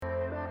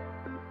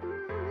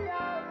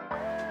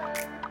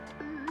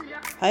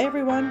Hi,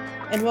 everyone,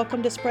 and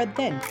welcome to Spread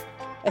Thin,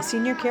 a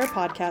senior care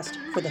podcast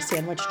for the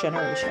sandwich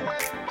generation.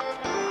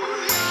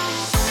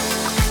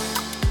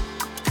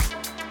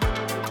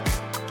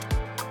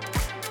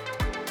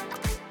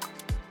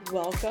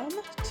 Welcome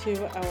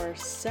to our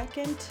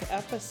second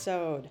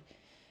episode.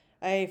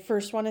 I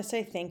first want to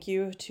say thank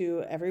you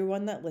to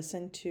everyone that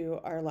listened to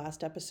our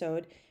last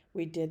episode.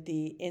 We did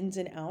the ins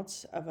and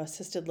outs of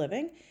assisted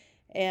living,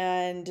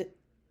 and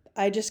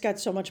I just got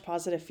so much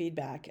positive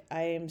feedback.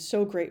 I am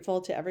so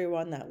grateful to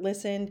everyone that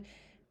listened,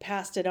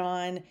 passed it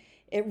on.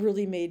 It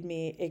really made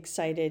me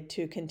excited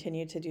to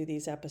continue to do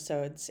these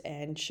episodes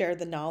and share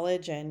the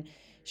knowledge and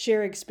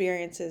share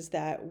experiences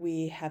that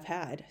we have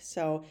had.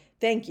 So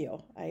thank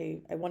you. I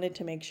wanted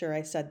to make sure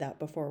I said that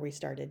before we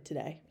started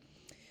today.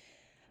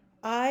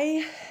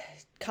 I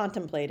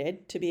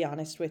contemplated, to be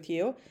honest with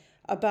you,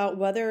 about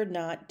whether or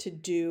not to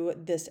do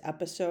this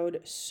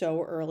episode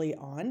so early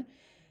on.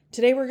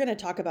 Today we're going to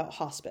talk about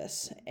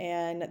hospice,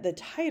 and the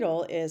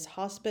title is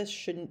Hospice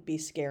Shouldn't Be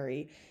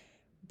Scary,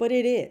 but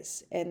it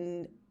is,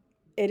 and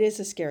it is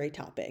a scary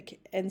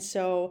topic. And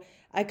so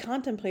I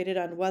contemplated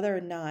on whether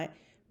or not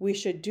we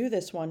should do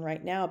this one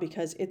right now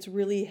because it's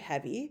really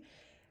heavy.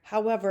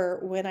 However,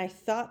 when I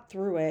thought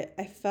through it,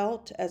 I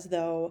felt as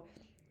though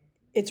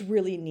it's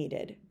really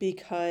needed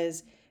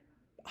because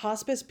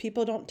hospice,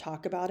 people don't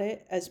talk about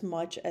it as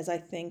much as I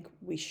think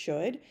we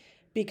should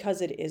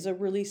because it is a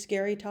really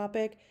scary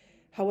topic.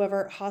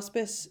 However,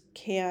 hospice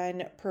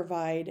can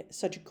provide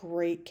such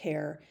great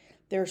care.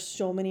 There are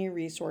so many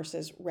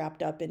resources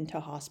wrapped up into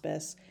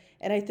hospice.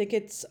 And I think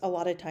it's a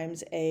lot of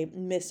times a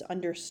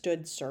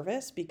misunderstood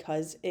service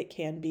because it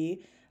can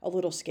be a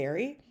little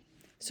scary.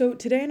 So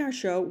today in our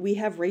show, we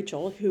have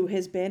Rachel, who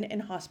has been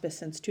in hospice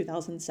since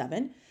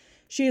 2007.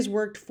 She has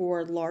worked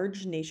for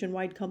large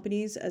nationwide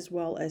companies as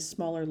well as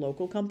smaller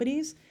local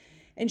companies.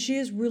 And she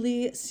has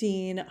really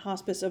seen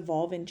hospice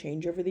evolve and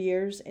change over the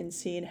years and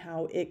seen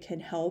how it can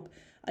help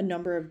a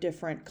number of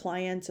different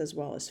clients as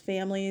well as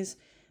families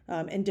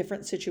in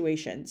different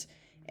situations.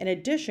 In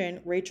addition,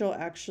 Rachel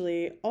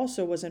actually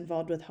also was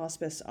involved with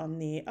hospice on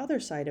the other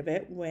side of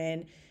it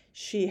when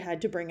she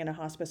had to bring in a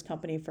hospice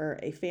company for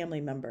a family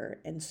member.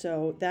 And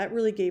so that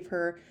really gave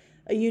her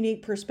a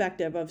unique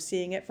perspective of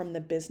seeing it from the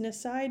business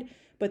side,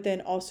 but then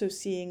also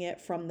seeing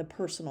it from the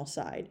personal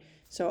side.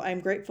 So I'm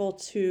grateful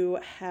to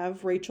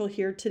have Rachel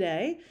here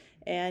today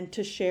and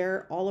to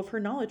share all of her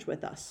knowledge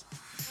with us.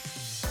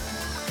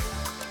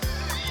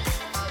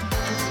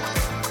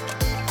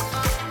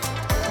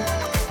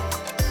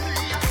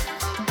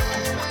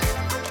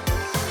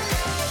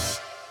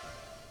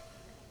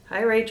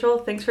 Hi, Rachel.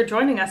 Thanks for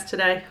joining us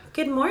today.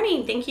 Good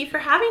morning. Thank you for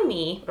having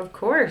me. Of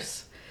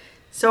course.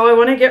 So I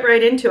want to get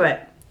right into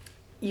it.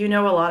 You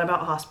know a lot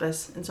about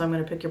hospice, and so I'm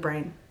going to pick your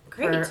brain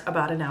for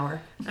about an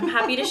hour. I'm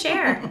happy to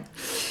share.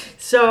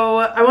 So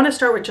I want to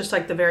start with just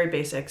like the very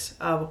basics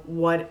of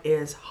what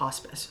is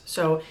hospice.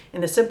 So in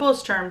the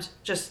simplest terms,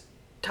 just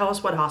tell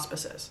us what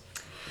hospice is.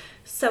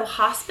 So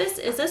hospice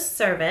is a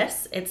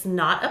service. It's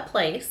not a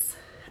place,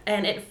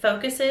 and it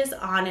focuses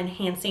on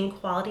enhancing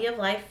quality of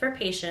life for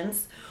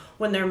patients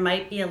when there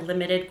might be a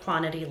limited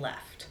quantity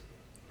left.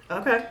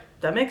 Okay,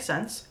 that makes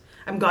sense.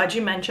 I'm glad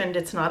you mentioned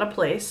it's not a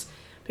place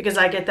because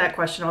I get that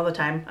question all the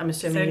time. I'm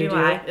assuming you do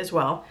as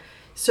well.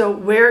 So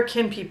where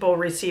can people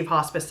receive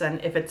hospice then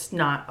if it's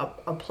not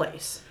a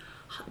place?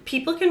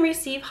 People can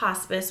receive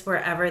hospice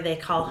wherever they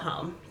call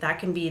home. That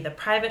can be the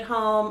private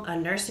home, a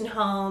nursing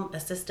home,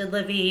 assisted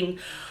living,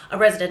 a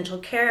residential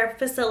care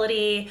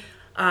facility,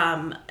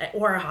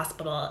 or a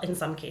hospital in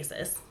some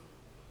cases.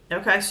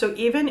 Okay, so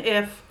even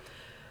if,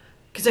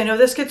 because I know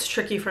this gets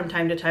tricky from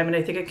time to time and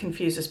I think it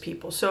confuses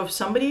people. So if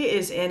somebody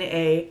is in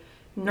a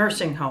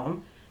nursing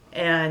home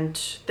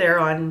and they're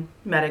on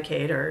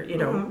Medicaid or,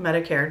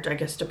 Medicare, I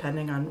guess,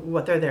 depending on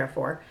what they're there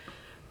for,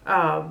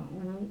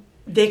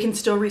 they can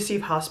still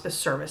receive hospice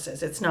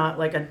services. It's not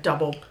like a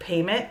double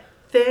payment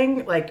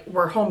thing, like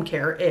where home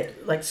care is,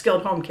 like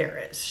skilled home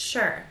care is.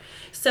 Sure.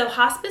 So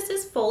hospice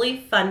is fully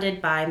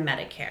funded by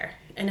Medicare.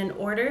 And in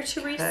order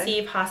to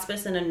receive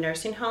hospice in a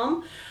nursing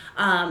home,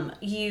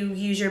 you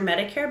use your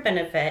Medicare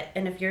benefit,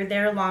 and if you're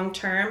there long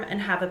term and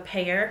have a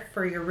payer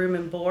for your room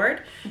and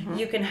board,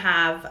 you can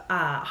have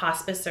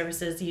hospice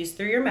services used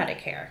through your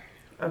Medicare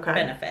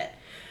benefit.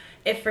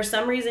 If for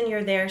some reason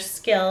you're there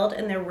skilled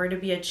and there were to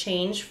be a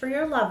change for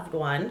your loved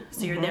one,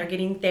 so you're there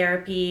getting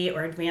therapy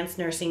or advanced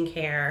nursing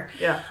care,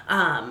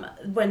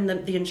 when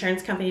the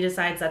insurance company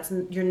decides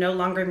you're no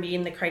longer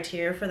meeting the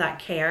criteria for that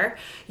care,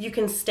 you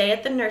can stay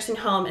at the nursing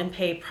home and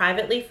pay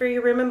privately for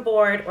your room and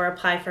board or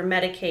apply for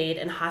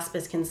Medicaid, and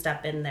hospice can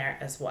step in there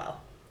as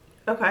well.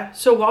 Okay,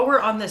 so while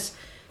we're on this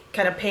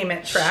kind of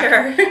payment track.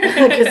 Sure.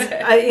 Because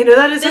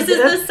that is this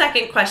is the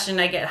second question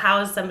I get. How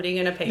is somebody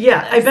going to pay for this?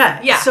 Yeah, I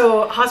bet. Yeah.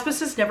 So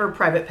hospice is never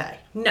private pay.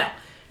 No,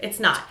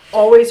 it's not.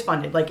 Always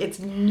funded. Like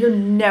you're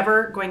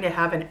never going to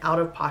have an out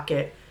of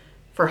pocket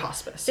for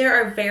hospice. There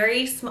are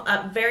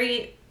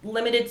very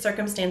limited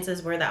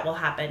circumstances where that will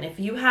happen. If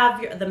you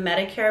have the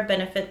Medicare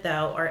benefit,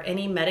 though, or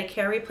any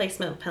Medicare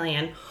Replacement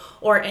Plan,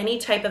 or any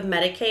type of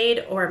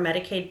Medicaid or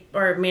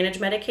Managed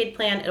Medicaid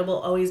plan, it will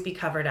always be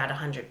covered at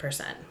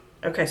 100%.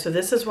 Okay, so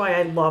this is why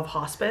I love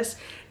hospice,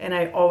 and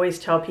I always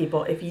tell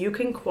people, if you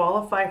can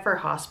qualify for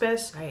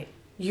hospice, right,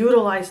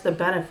 utilize the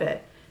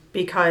benefit,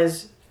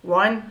 because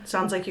one,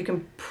 sounds like you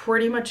can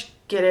pretty much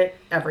get it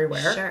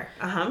everywhere.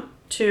 Sure.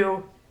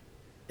 2,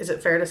 is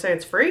it fair to say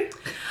it's free?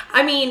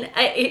 I mean,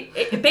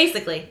 it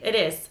basically it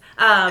is.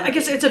 I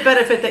guess it's a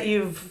benefit that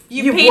you've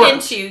paid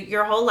worked into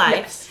your whole life.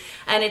 Yes.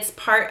 And it's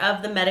part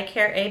of the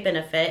Medicare A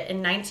benefit.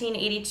 In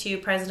 1982,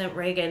 President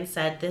Reagan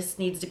said this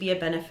needs to be a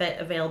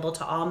benefit available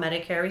to all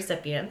Medicare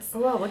recipients. Oh,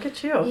 wow, look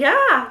at you.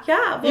 Yeah.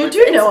 Well, you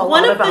do know a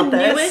lot about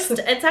this.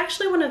 It's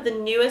actually one of the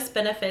newest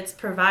benefits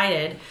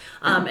provided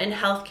in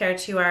healthcare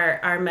to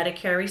our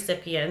Medicare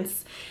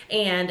recipients.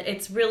 And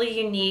it's really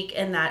unique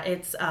in that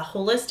it's a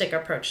holistic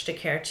approach to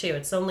care, too.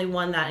 It's the only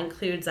one that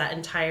includes that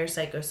entire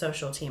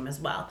psychosocial team as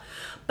well.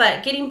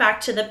 But getting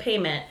back to the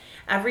payment,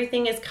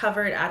 everything is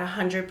covered at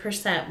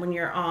 100% when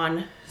you're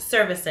on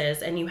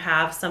services and you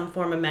have some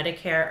form of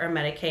Medicare or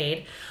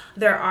Medicaid.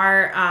 There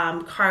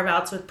are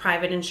carve-outs with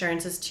private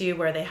insurances too,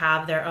 where they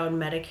have their own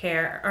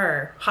Medicare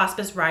or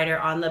hospice rider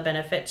on the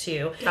benefit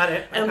too. Got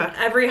it. Okay. And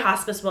every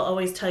hospice will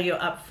always tell you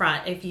up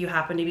front if you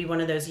happen to be one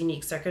of those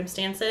unique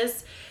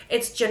circumstances.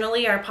 It's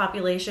generally our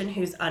population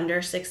who's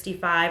under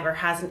 65 or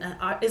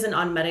isn't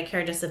on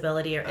Medicare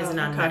disability or isn't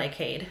on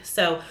Medicaid.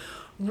 So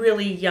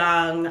really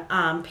young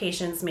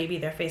patients, maybe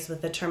they're faced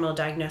with a terminal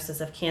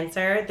diagnosis of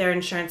cancer, their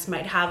insurance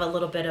might have a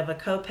little bit of a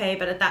copay,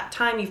 but at that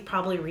time you've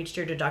probably reached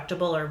your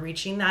deductible or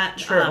reaching that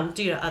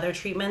due to other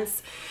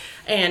treatments,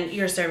 and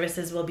your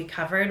services will be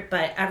covered.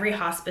 But every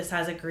hospice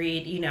has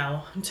agreed,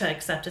 to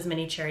accept as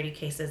many charity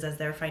cases as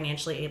they're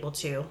financially able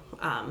to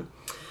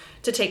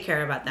take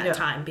care of at that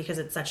time, because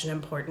it's such an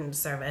important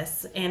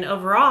service. And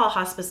overall,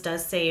 hospice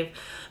does save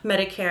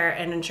Medicare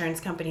and insurance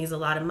companies a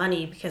lot of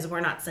money because we're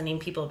not sending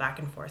people back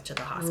and forth to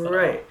the hospital.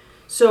 Right.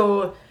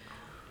 So,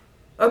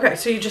 okay,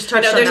 so you just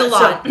touched on that. There's a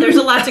lot. There's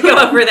a lot to go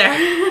over there.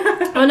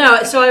 Oh,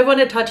 no, so I want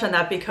to touch on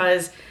that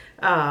because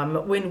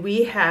when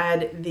we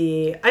had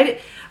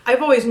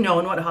I've always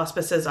known what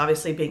hospice is,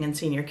 obviously being in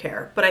senior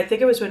care, but I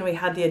think it was when we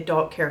had the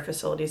adult care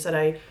facilities that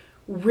I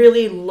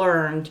really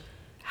learned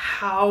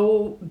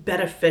how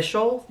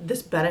beneficial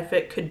this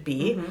benefit could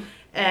be. Mm-hmm.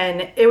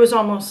 And it was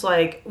almost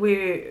like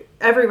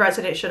every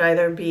resident should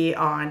either be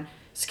on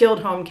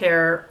skilled home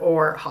care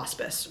or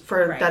hospice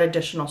for that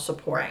additional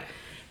support. Right.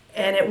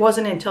 And it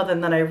wasn't until then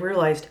that I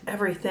realized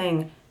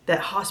everything that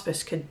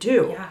hospice could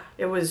do. Yeah.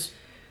 It was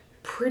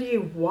pretty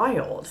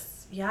wild.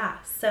 Yeah.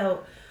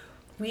 So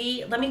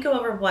let me go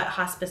over what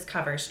hospice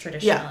covers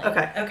traditionally.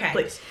 Yeah, okay.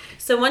 Please.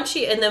 So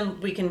and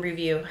then we can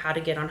review how to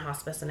get on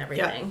hospice and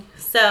everything.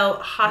 Yeah. So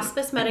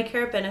Hospice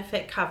Medicare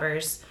benefit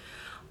covers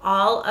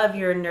all of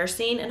your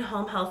nursing and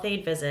home health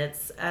aide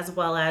visits, as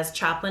well as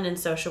chaplain and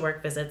social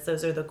work visits.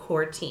 Those are the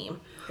core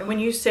team. And when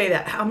you say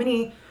that,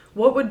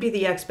 what would be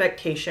the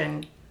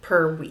expectation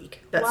per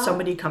week that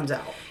somebody comes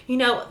out?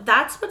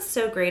 That's what's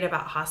so great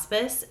about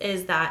hospice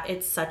is that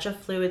it's such a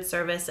fluid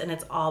service and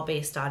it's all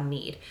based on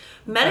need.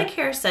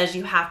 Medicare says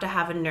you have to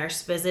have a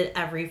nurse visit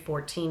every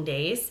 14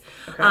 days.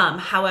 Okay.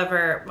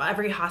 However,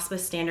 every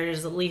hospice standard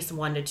is at least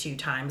 1 to 2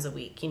 times a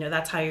week.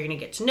 That's how you're going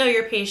to get to know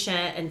your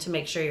patient and to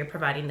make sure you're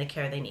providing the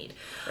care they need.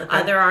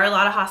 Okay. There are a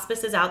lot of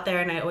hospices out there,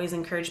 and I always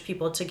encourage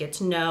people to get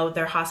to know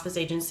their hospice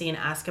agency and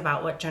ask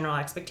about what general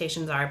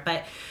expectations are.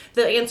 But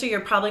the answer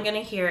you're probably going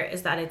to hear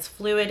is that it's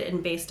fluid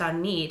and based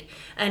on need.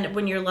 And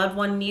when your loved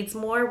one needs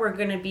more, we're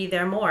going to be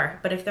there more.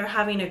 But if they're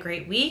having a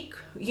great week,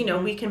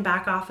 we can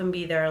back off and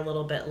be there a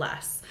little bit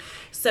less.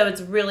 So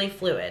it's really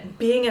fluid.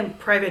 Being in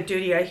private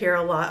duty, I hear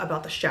a lot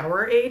about the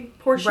shower aid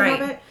portion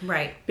of it.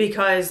 Right.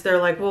 Because they're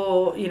like,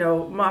 well,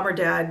 mom or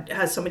dad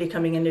has somebody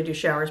coming in to do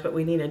showers, but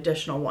we need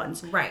additional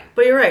ones. Right.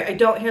 But you're right. I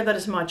don't hear that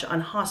as much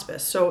on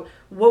hospice. So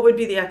what would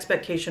be the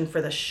expectation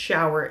for the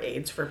shower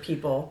aids for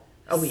people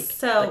a week?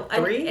 So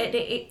like 3?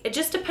 It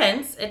just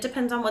depends. It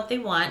depends on what they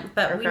want.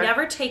 But we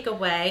never take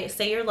away,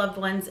 say your loved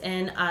one's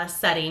in a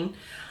setting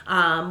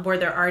where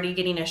they're already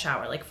getting a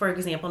shower, like for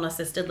example, in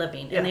assisted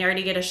living, and they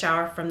already get a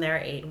shower from their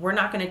aide. We're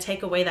not going to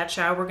take away that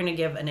shower. We're going to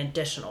give an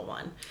additional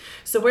one.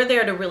 So we're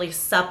there to really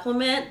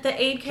supplement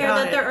the aide care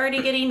that they're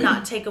already getting,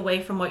 not take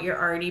away from what you're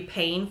already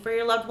paying for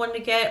your loved one to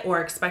get or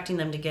expecting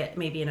them to get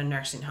maybe in a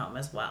nursing home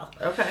as well.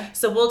 Okay.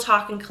 So we'll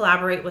talk and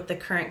collaborate with the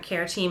current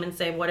care team and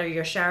say, what are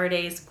your shower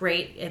days?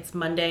 Great. It's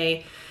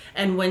Monday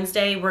and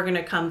Wednesday. We're going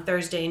to come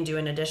Thursday and do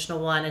an additional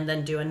one and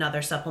then do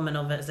another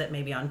supplemental visit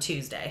maybe on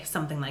Tuesday,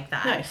 something like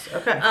that. Nice.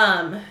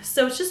 Okay.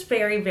 So it's just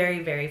very,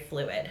 very, very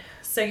fluid.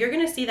 So you're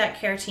going to see that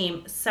care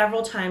team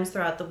several times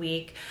throughout the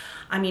week.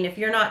 I mean, if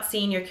you're not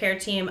seeing your care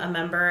team, a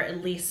member,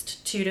 at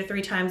least 2 to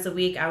 3 times a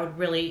week, I would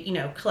really,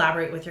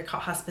 collaborate with your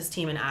hospice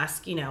team and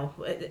ask,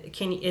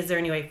 is there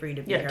any way for you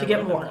to be here to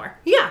get more?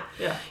 Yeah.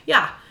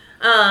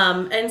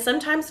 And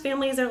sometimes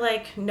families are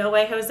like, no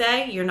way,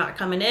 Jose, you're not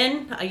coming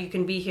in. You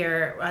can be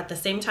here at the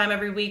same time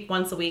every week,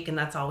 once a week, and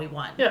that's all we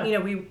want. Yeah.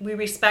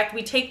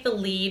 We take the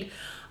lead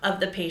of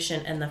the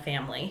patient and the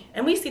family.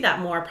 And we see that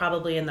more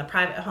probably in the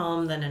private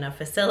home than in a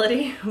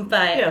facility,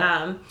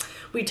 but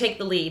we take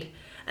the lead.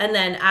 And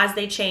then as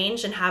they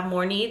change and have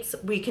more needs,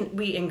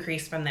 we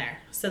increase from there.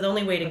 So the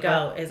only way to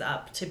go is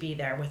up, to be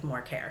there with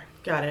more care.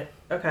 Got it.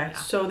 Okay. Yeah.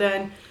 So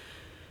then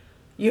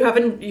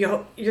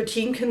your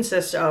team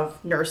consists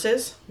of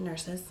nurses,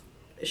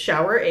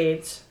 shower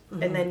aides,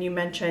 and then you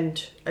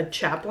mentioned a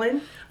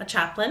chaplain,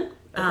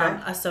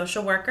 a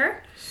social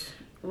worker.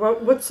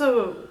 What's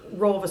the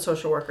role of a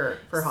social worker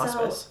for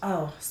hospice?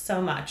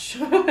 So much.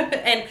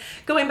 And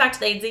going back to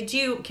the aides, they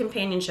do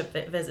companionship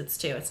visits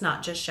too. It's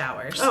not just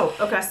showers. Oh,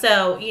 okay.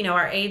 So,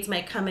 our aides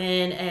might come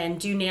in and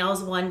do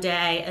nails one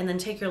day and then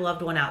take your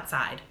loved one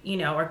outside,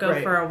 or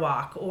go for a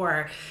walk,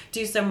 or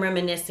do some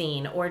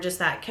reminiscing, or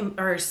just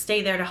or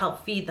stay there to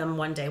help feed them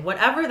one day.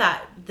 Whatever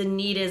the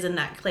need is in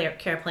that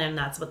care plan,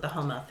 that's what the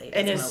home health aide is.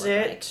 And is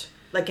it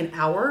like an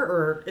hour,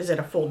 or is it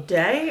a full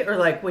day, or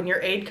like when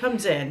your aide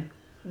comes in?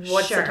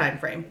 What's the time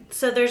frame?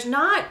 So there's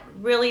not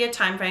really a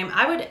time frame.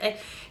 I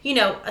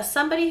would,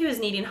 somebody who is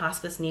needing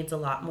hospice needs a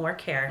lot more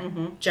care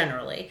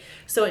generally.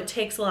 So it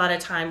takes a lot of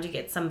time to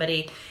get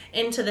somebody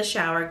into the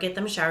shower, get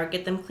them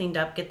cleaned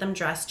up, get them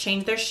dressed,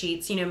 change their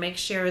sheets, make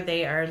sure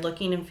they are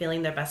looking and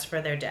feeling their best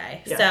for their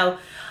day. Yeah. So,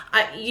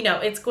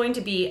 it's going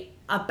to be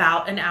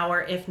about an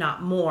hour, if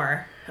not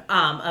more,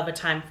 of a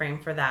time frame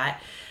for that.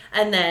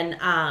 And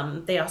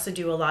then they also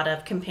do a lot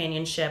of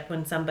companionship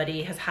when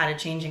somebody has had a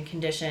change in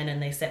condition,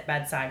 and they sit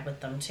bedside with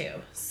them too.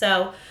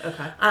 So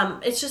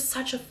it's just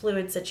such a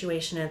fluid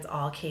situation. It's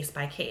all case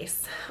by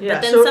case. Yeah,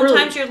 but then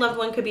sometimes your loved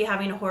one could be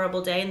having a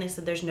horrible day, and they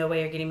said, there's no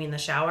way you're getting me in the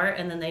shower.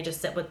 And then they just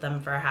sit with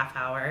them for a half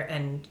hour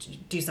and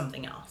do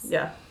something else.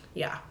 Yeah.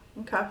 Yeah.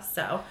 Okay.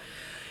 So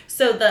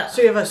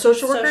you have a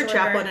social worker,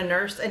 chaplain, a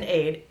nurse, an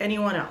aide.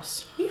 Anyone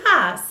else?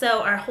 Yeah.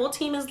 So our whole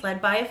team is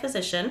led by a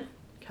physician.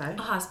 Okay.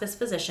 A hospice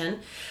physician,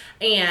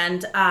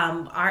 and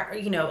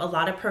a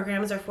lot of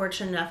programs are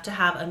fortunate enough to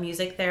have a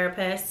music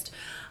therapist.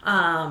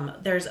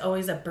 There's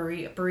always a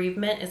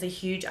bereavement is a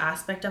huge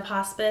aspect of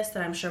hospice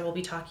that I'm sure we'll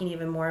be talking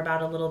even more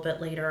about a little bit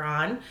later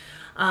on.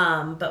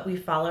 But we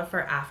follow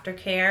for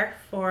aftercare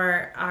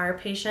for our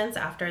patients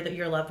after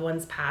your loved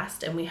one's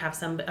passed, and we have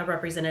a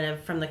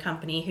representative from the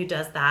company who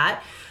does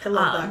that. I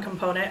love that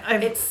component.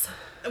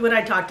 When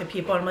I talk to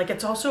people, I'm like,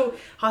 it's also,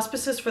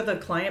 hospice is for the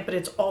client, but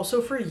it's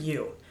also for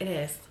you. It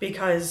is.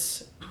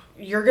 Because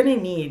you're going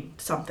to need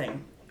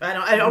something.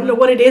 I don't know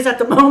what it is at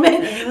the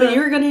moment, but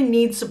you're going to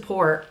need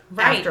support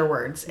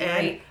afterwards.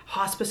 And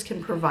hospice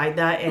can provide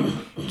that and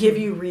give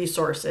you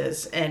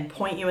resources and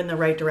point you in the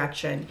right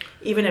direction,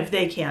 even if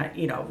they can't,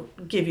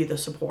 give you the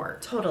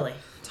support.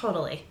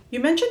 Totally.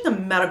 You mentioned the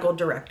medical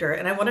director,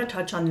 and I want to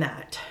touch on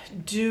that.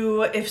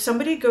 If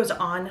somebody goes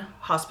on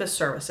hospice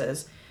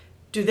services,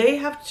 do they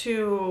have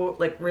to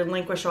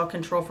relinquish all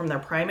control from their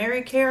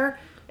primary care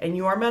and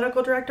your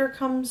medical director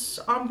comes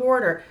on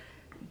board, or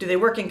do they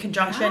work in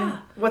conjunction? Yeah.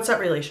 What's that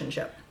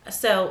relationship?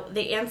 So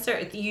the answer,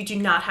 you do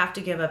not have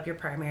to give up your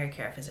primary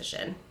care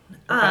physician.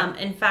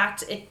 Okay. In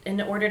fact, in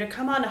order to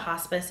come on to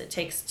hospice, it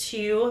takes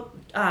 2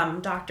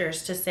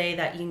 doctors to say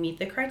that you meet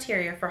the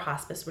criteria for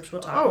hospice, which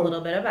we'll talk a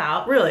little bit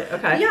about. Really?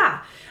 Okay.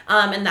 Yeah.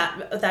 And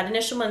that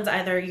initial one's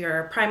either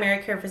your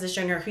primary care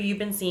physician or who you've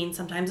been seeing.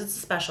 Sometimes it's a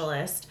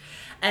specialist.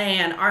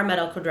 And our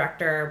medical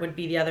director would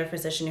be the other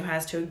physician who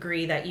has to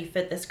agree that you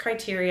fit this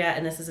criteria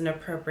and this is an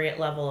appropriate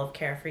level of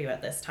care for you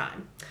at this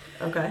time.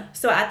 Okay.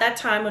 So at that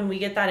time, when we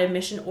get that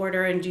admission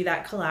order and do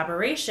that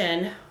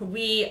collaboration,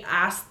 we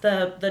ask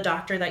the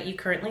doctor that you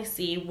currently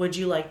see, would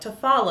you like to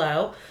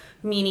follow?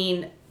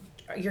 Meaning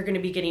you're going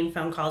to be getting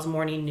phone calls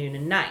morning, noon,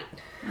 and night.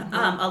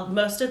 Mm-hmm.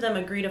 Most of them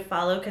agree to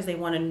follow because they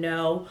want to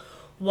know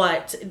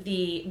what's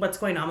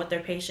going on with their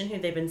patient who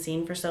they've been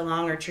seeing for so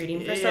long or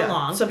treating for so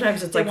long.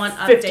 Sometimes it's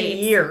 50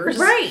 years.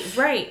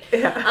 Right.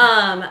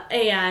 Yeah.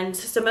 And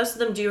so most of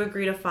them do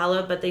agree to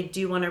follow, but they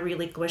do want to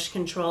relinquish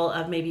control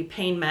of maybe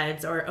pain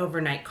meds or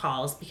overnight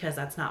calls because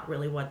that's not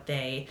really what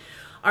they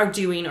are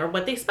doing or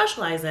what they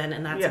specialize in.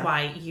 And that's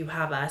why you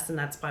have us, and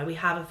that's why we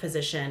have a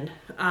physician,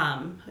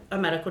 a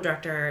medical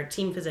director,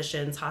 team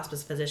physicians,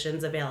 hospice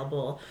physicians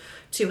available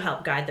to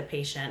help guide the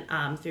patient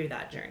through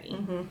that journey.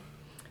 Mm-hmm.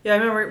 Yeah, I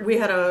remember we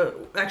had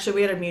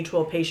a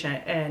mutual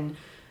patient, and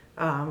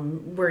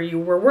where you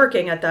were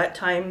working at that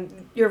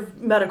time, your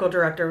medical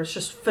director was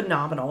just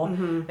phenomenal.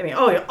 Mm-hmm. I mean,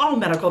 all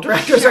medical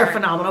directors are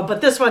phenomenal,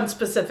 but this one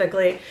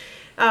specifically,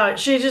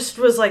 she just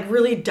was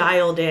really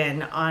dialed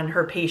in on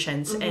her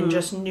patients and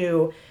just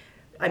knew,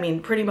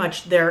 pretty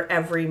much their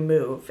every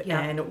move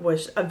and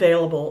was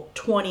available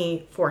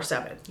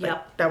 24/7.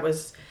 Yep. That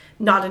was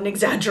not an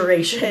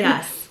exaggeration.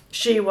 Yes.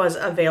 She was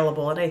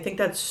available, and I think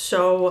that's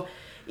so...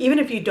 Even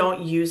if you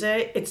don't use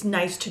it, it's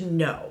nice to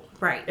know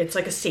Right. It's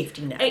like a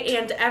safety net.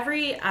 And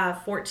every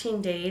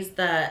 14 days,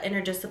 the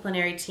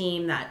interdisciplinary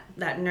team,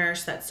 that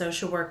nurse, that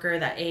social worker,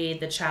 that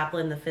aide, the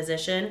chaplain, the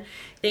physician,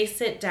 they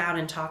sit down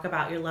and talk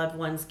about your loved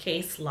one's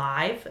case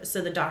live.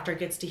 So the doctor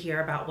gets to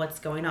hear about what's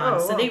going on.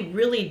 So they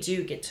really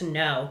do get to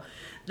know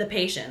the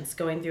patients,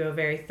 going through a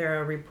very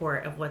thorough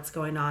report of what's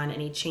going on,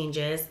 any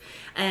changes.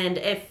 And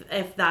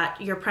if that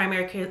your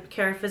primary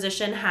care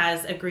physician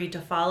has agreed to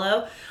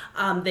follow,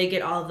 they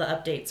get all of the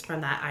updates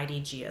from that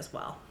IDG as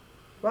well.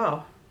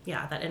 Wow.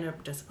 Yeah, that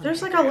interdisciplinary.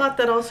 There's like a lot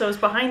that also is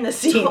behind the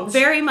scenes.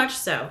 Very much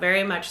so.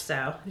 Very much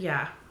so.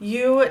 Yeah.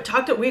 You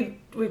talked, we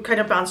kind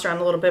of bounced around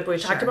a little bit, but we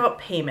talked about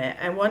payment.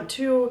 I want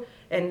to,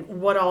 and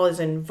what all is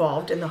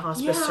involved in the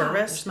hospice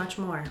service. There's much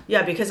more.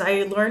 Yeah, because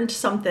I learned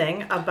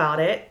something about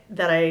it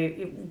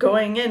that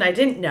going in, I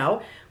didn't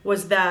know,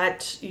 was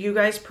that you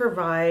guys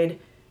provide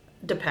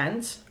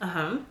depends.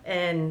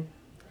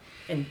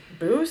 And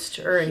boost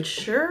or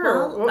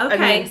insure? Well,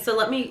 okay, so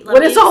let me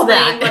what is all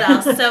explain that?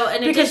 What else? So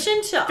in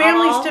addition to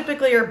families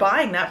typically are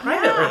buying that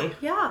privately.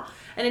 Yeah.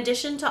 In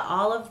addition to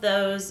all of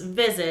those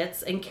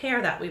visits and care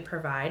that we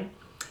provide,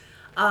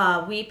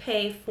 we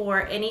pay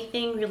for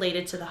anything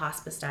related to the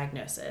hospice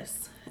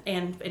diagnosis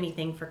and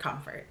anything for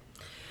comfort.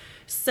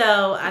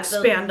 So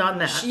expand on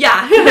that. Yeah,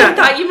 I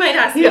thought you might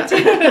ask me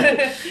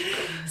too.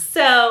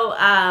 So,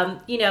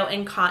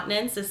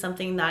 incontinence is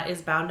something that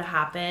is bound to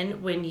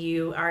happen when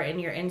you are in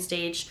your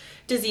end-stage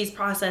disease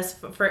process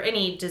for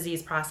any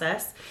disease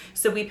process.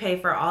 So we pay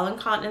for all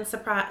incontinence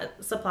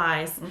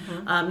supplies,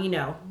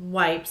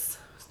 wipes,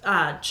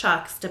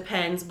 chucks,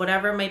 depends,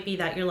 whatever it might be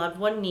that your loved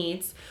one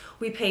needs.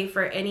 We pay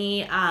for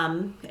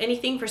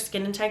anything for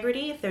skin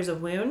integrity. If there's a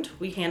wound,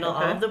 we handle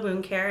all of the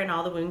wound care and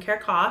all the wound care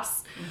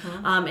costs.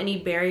 Any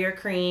barrier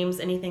creams,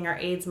 anything our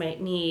aides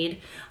might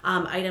need.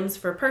 Items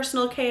for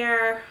personal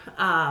care.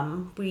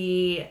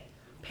 We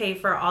pay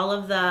for all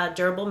of the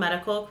durable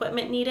medical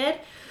equipment needed.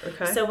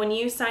 Okay. So when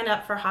you sign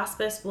up for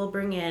hospice, we'll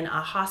bring in a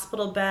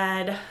hospital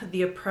bed,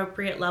 the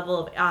appropriate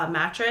level of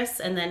mattress,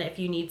 and then if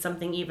you need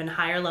something even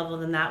higher level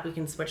than that, we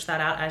can switch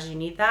that out as you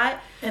need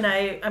that. And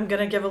I'm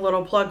going to give a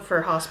little plug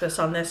for hospice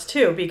on this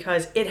too,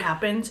 because it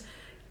happens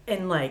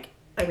in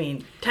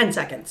 10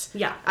 seconds.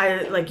 Yeah.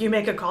 You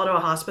make a call to a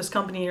hospice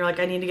company and you're like,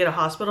 I need to get a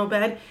hospital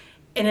bed.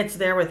 And it's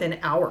there within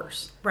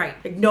hours. Right.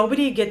 Like,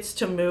 nobody gets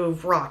to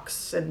move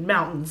rocks and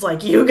mountains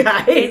like you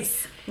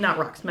guys. Not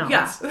rocks,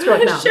 mountains. Yeah. It's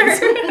really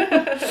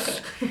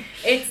mountains. Sure.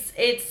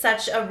 It's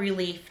such a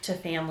relief to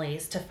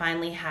families to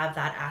finally have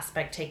that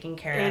aspect taken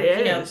care of.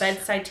 It is.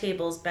 Bedside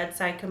tables,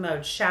 bedside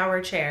commodes, shower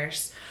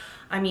chairs.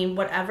 I mean,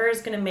 whatever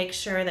is going to make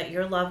sure that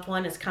your loved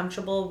one is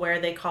comfortable where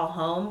they call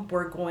home,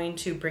 we're going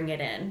to bring it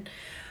in.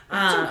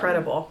 That's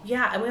incredible.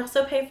 Yeah, and we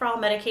also pay for all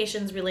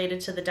medications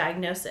related to the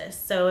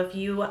diagnosis. So if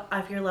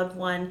your loved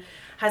one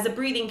has a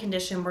breathing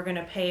condition, we're going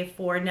to pay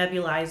for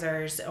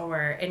nebulizers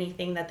or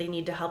anything that they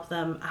need to help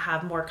them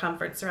have more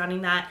comfort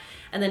surrounding that.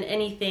 And then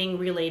anything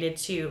related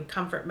to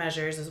comfort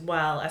measures as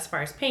well, as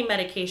far as pain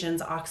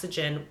medications,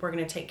 oxygen, we're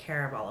going to take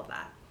care of all of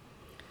that.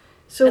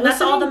 So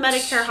that's all the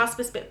Medicare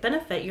hospice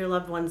benefit your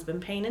loved one's been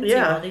paying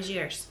into all these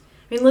years.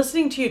 I mean,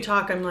 listening to you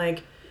talk, I'm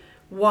like,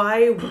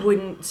 why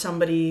wouldn't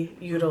somebody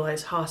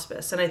utilize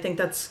hospice? And I think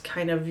that's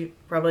kind of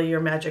probably your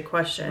magic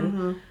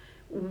question.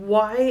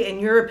 Why, in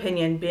your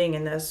opinion, being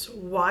in this,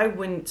 why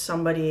wouldn't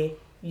somebody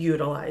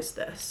utilize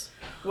this?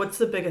 What's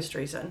the biggest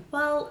reason?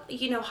 Well,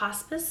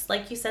 hospice,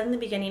 like you said in the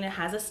beginning, it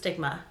has a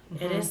stigma.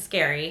 It is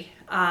scary.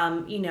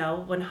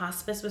 When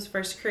hospice was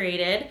first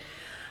created,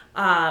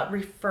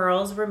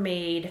 referrals were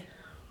made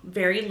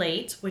very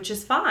late, which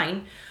is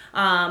fine.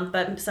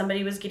 But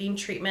somebody was getting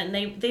treatment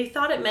and they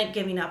thought it meant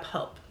giving up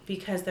hope.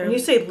 Because when you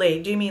say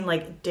late, do you mean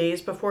like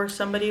days before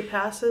somebody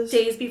passes?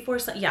 Days before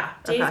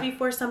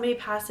somebody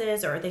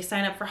passes, or they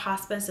sign up for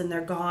hospice and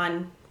they're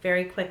gone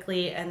very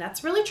quickly, and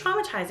that's really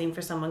traumatizing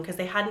for someone because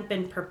they hadn't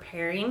been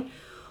preparing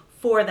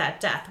for that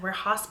death. Where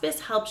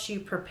hospice helps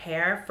you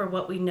prepare for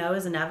what we know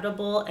is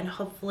inevitable, and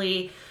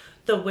hopefully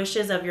the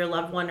wishes of your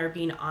loved one are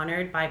being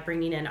honored by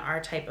bringing in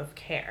our type of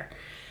care.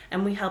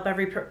 And we help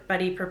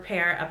everybody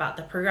prepare about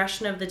the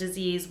progression of the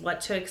disease,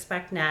 what to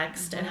expect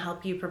next, and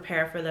help you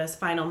prepare for those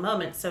final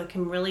moments. So it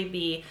can really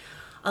be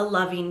a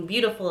loving,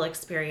 beautiful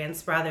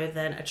experience rather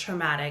than a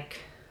traumatic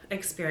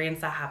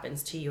experience that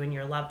happens to you and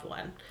your loved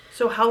one.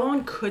 So how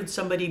long could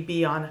somebody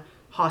be on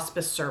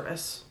hospice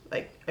service?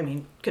 Could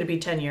it be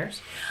 10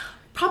 years?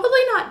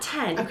 Probably not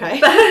 10. Okay.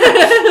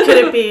 Could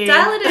it be...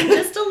 Dial it in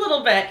just a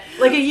little bit.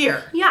 Like a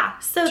year? Yeah.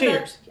 So 2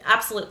 years?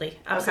 Absolutely.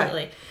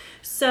 Okay.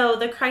 So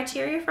the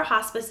criteria for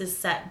hospice is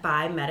set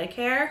by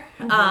Medicare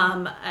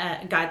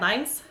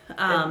guidelines.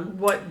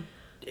 What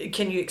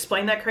can you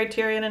explain that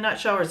criteria in a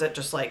nutshell, or is it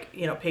just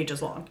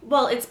pages long?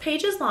 Well, it's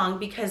pages long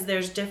because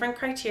there's different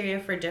criteria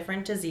for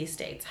different disease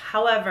states.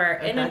 However,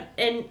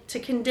 in to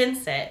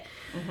condense it,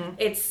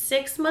 it's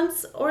 6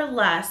 months or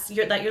less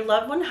that your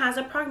loved one has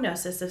a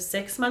prognosis of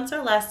 6 months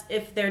or less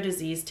if their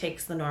disease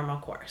takes the normal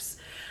course.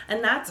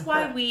 And that's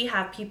why we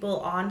have people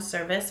on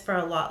service for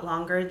a lot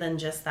longer than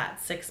just that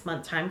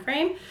 6-month time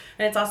frame.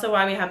 And it's also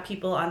why we have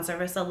people on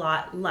service a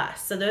lot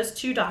less. So those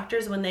two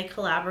doctors, when they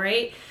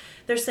collaborate,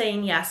 they're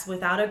saying yes,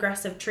 without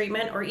aggressive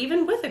treatment or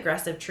even with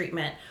aggressive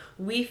treatment,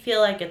 we feel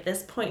like at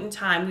this point in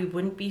time, we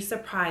wouldn't be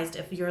surprised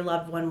if your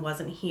loved one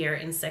wasn't here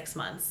in 6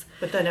 months.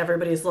 But then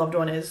everybody's loved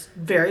one is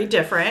very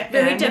different.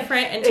 Very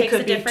different and takes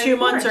a different It could be 2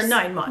 months course. or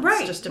 9 months,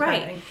 right, just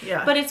depending. Right.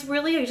 Yeah. But it's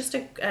really just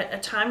a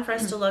time for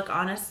us to look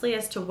honestly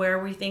as to where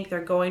we think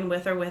they're going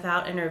with or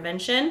without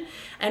intervention,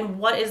 and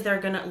what is their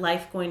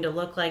life going to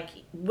look like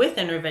with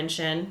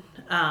intervention.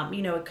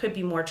 It could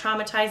be more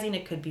traumatizing,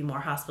 it could be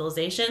more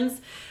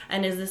hospitalizations,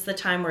 and is this the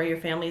time where your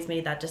family's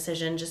made that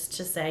decision just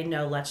to say,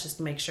 no, let's just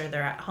make sure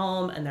they're at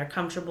home and they're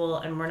comfortable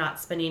and we're not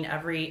spending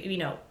every,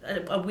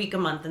 a week, a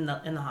month in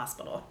the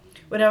hospital.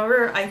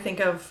 Whenever I think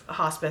of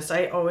hospice,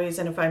 I always,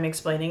 and if I'm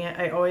explaining it,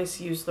 I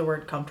always use the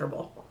word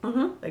comfortable.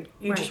 Mm-hmm. Like,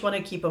 you just want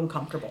to keep them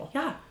comfortable.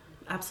 Yeah,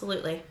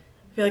 absolutely.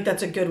 I feel like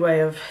that's a good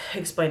way of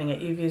explaining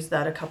it. You've used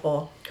that a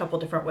couple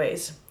different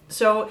ways.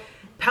 So,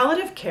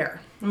 palliative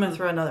care, I'm going to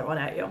throw another one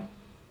at you.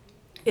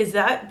 Is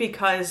that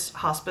because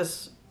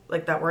hospice,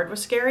 like that word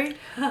was scary,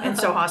 and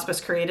so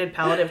hospice created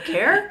palliative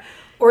care?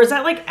 Or is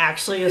that like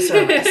actually a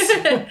service?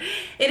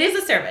 It is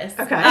a service.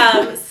 Okay.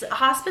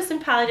 Hospice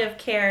and palliative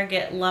care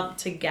get lumped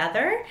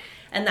together.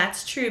 And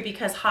that's true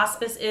because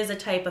hospice is a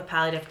type of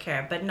palliative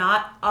care, but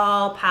not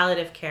all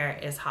palliative care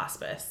is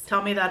hospice.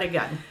 Tell me that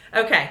again.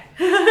 Okay.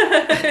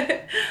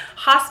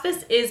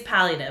 Hospice is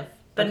palliative,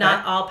 but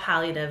not all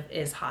palliative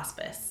is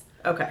hospice.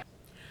 Okay.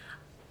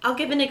 I'll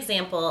give an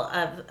example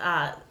of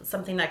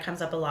something that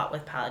comes up a lot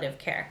with palliative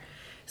care.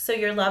 So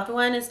your loved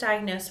one is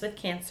diagnosed with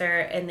cancer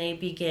and they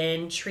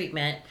begin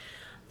treatment.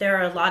 There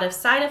are a lot of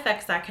side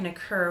effects that can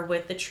occur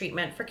with the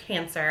treatment for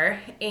cancer,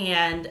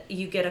 and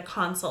you get a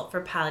consult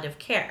for palliative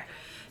care.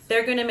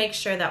 They're going to make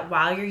sure that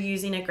while you're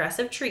using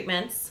aggressive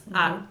treatments,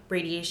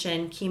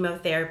 radiation,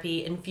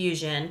 chemotherapy,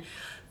 infusion,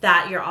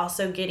 that you're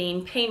also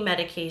getting pain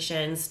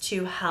medications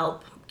to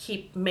help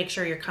make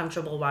sure you're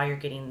comfortable while you're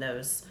getting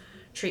those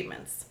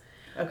treatments.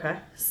 Okay.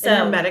 So,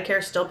 and your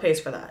Medicare still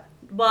pays for that?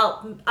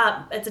 Well,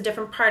 it's a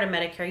different part of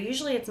Medicare.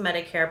 Usually it's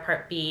Medicare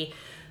Part B.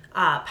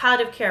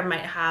 Palliative care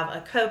might have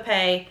a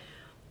copay,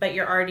 but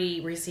you're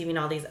already receiving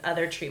all these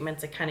other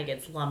treatments. It kind of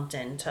gets lumped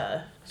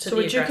into So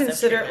would you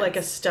consider it like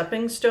a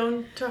stepping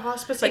stone to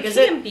hospice? Like, is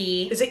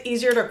it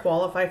easier to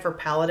qualify for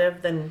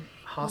palliative than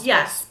hospice?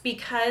 Yes,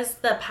 because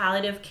the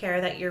palliative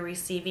care that you're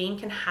receiving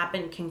can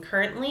happen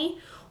concurrently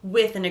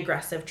with an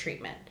aggressive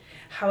treatment.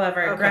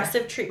 However,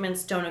 aggressive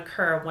treatments don't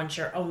occur once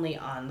you're only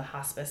on the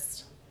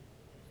hospice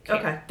care.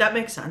 Okay, that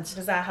makes sense.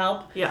 Does that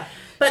help? Yeah.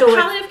 But so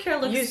palliative care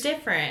looks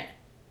different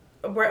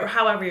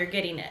however you're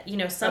getting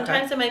it.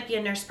 Sometimes it might be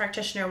a nurse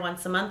practitioner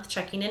once a month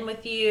checking in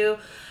with you.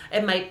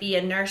 It might be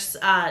a nurse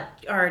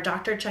or a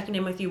doctor checking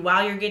in with you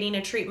while you're getting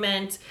a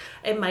treatment.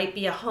 It might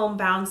be a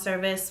homebound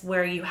service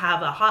where you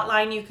have a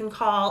hotline you can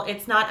call.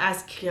 It's not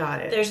as...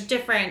 Got it. There's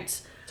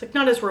different... It's like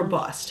not as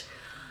robust.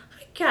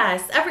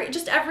 Yes,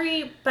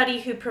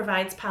 everybody who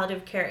provides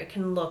palliative care, it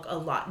can look a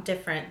lot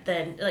different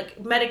than, like,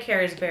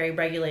 Medicare is very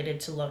regulated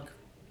to look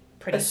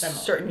pretty similar.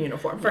 A certain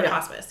uniform. For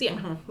hospice, yeah.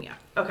 Mm-hmm. Yeah.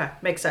 Okay,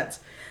 makes sense.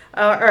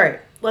 All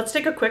right, let's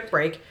take a quick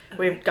break. Okay.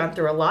 We've gone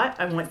through a lot.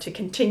 I want to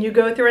continue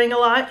going through a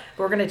lot,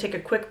 but we're going to take a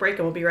quick break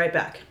and we'll be right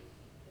back.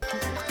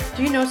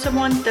 Do you know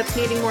someone that's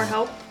needing more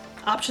help?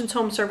 Options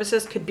Home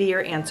Services could be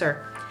your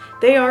answer.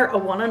 They are a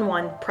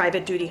one-on-one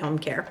private duty home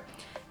care.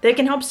 They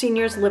can help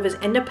seniors live as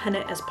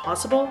independent as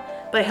possible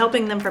by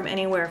helping them from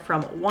anywhere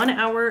from 1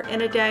 hour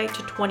in a day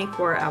to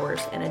 24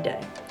 hours in a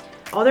day.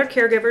 All their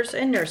caregivers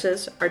and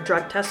nurses are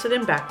drug tested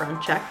and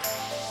background checked.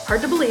 Hard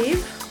to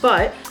believe,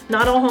 but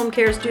not all home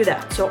cares do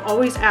that, so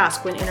always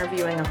ask when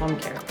interviewing a home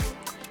care.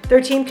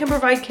 Their team can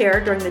provide care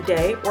during the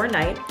day or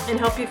night and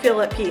help you feel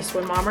at peace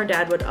when mom or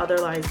dad would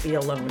otherwise be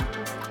alone.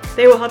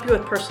 They will help you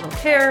with personal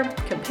care,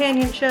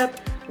 companionship,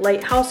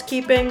 light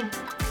housekeeping,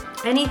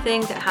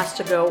 anything that has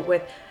to go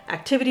with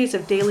activities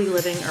of daily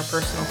living or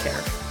personal care.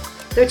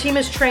 Their team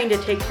is trained to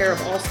take care of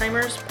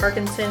Alzheimer's,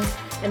 Parkinson's,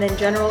 and then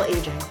general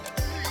aging.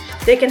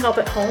 They can help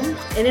at home,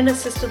 in an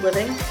assisted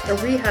living, a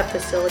rehab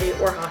facility,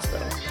 or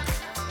hospital.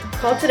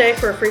 Call today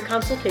for a free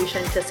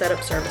consultation to set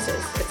up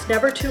services. It's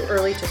never too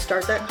early to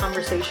start that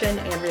conversation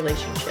and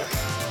relationship.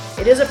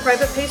 It is a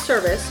private pay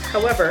service.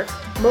 However,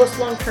 most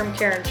long-term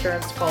care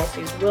insurance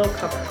policies will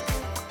cover.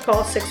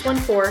 Call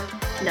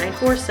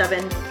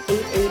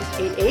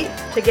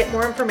 614-947-8888 to get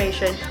more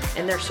information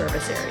in their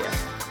service area.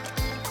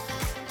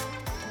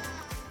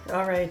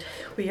 All right,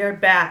 we are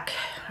back.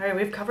 All right,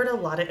 we've covered a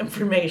lot of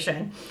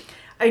information.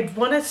 I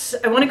want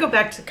to go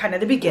back to kind of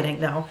the beginning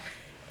though,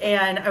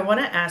 and I want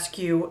to ask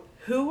you,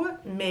 who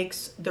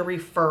makes the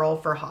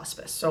referral for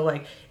hospice? So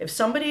like, if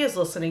somebody is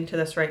listening to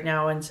this right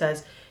now and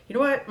says, you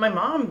know what, my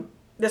mom,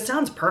 this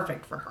sounds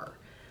perfect for her.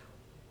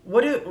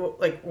 What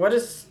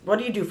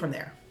do you do from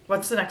there?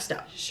 What's the next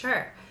step?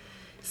 Sure.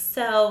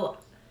 So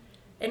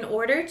in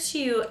order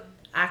to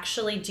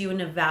actually do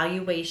an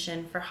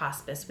evaluation for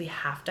hospice, we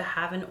have to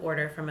have an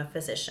order from a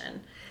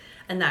physician.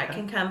 And that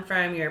can come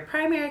from your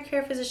primary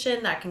care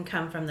physician, that can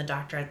come from the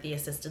doctor at the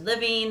assisted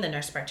living, the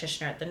nurse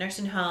practitioner at the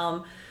nursing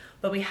home,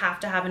 but we have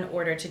to have an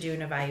order to do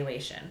an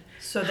evaluation.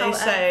 So they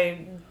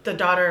say, the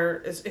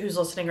daughter who's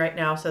listening right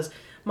now says,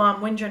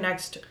 Mom, when's your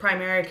next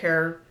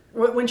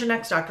when's your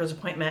next doctor's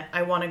appointment?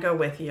 I want to go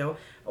with you,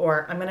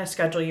 or I'm going to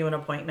schedule you an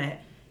appointment.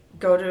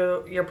 Go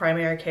to your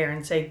primary care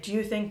and say, do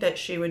you think that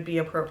she would be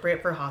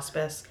appropriate for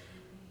hospice?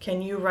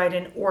 Can you write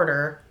an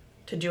order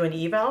to do an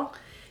eval?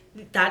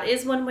 That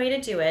is one way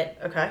to do it.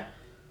 Okay.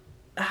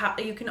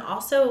 You can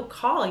also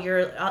call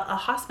a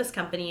hospice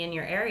company in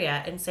your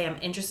area and say, I'm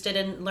interested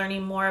in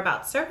learning more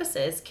about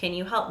services. Can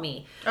you help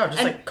me?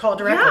 Oh, call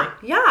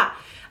directly. Yeah.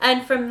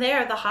 And from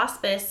there, the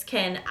hospice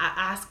can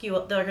ask you,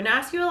 they're going to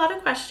ask you a lot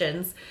of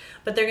questions,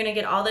 but they're going to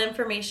get all the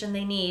information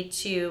they need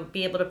to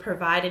be able to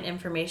provide an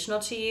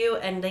informational to you,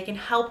 and they can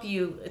help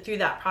you through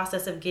that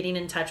process of getting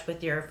in touch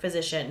with your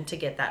physician to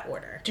get that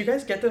order. Do you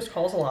guys get those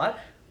calls a lot?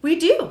 We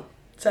do.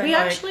 We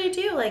actually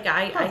do.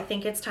 I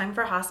think it's time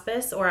for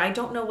hospice, or I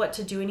don't know what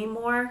to do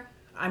anymore.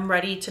 I'm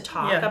ready to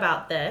talk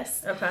about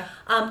this. Okay.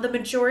 The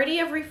majority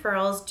of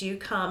referrals do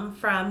come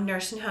from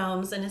nursing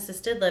homes and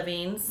assisted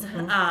livings.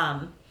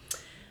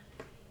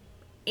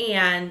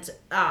 And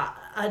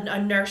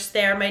a nurse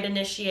there might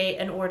initiate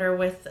an order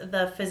with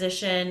the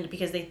physician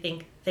because they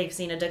think they've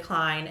seen a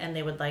decline and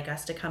they would like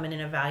us to come in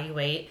and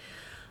evaluate.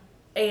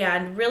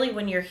 And really,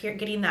 when you're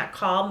getting that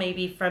call,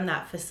 maybe from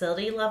that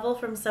facility level,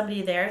 from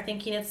somebody there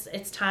thinking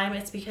it's time,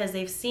 it's because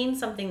they've seen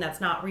something that's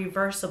not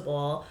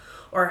reversible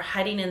or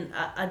heading in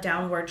a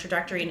downward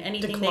trajectory in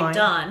anything they've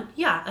done.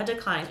 Yeah, a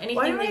decline.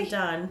 Anything they've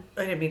done.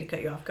 I didn't mean to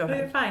cut you off. Go ahead.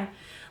 You're fine.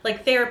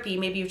 Like therapy,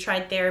 maybe you've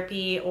tried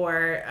therapy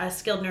or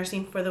skilled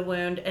nursing for the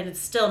wound and it's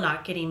still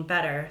not getting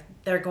better.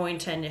 They're going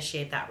to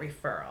initiate that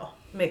referral.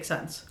 Makes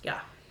sense. Yeah.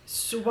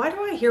 So why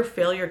do I hear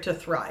failure to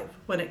thrive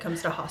when it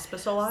comes to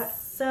hospice a lot?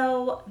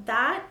 So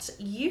that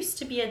used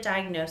to be a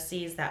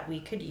diagnosis that we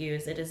could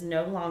use. It is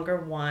no longer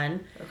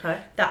one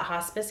that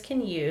hospice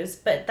can use,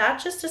 but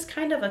that just is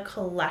kind of a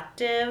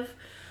collective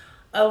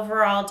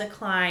overall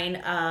decline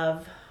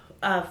of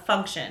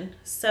function.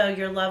 So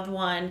your loved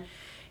one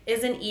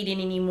isn't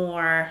eating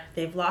anymore.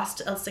 They've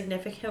lost a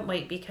significant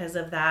weight because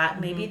of that.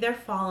 Maybe they're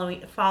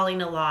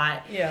falling a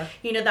lot. Yeah.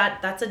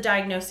 That's a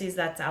diagnosis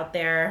that's out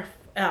there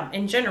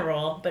in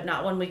general, but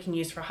not one we can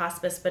use for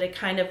hospice. But it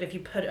kind of, if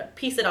you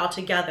piece it all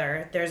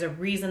together, there's a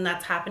reason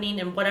that's happening,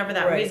 and whatever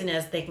that reason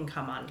is, they can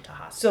come on to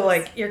hospice.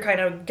 So you're kind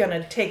of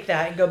gonna take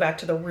that and go back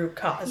to the root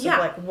cause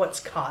of what's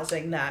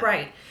causing that.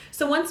 Right.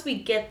 So once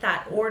we get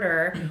that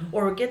order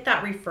or get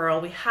that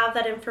referral, we have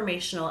that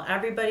informational,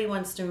 everybody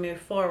wants to move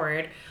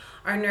forward.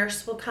 Our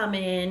nurse will come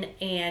in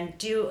and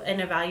do an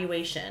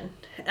evaluation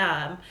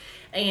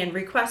and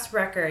request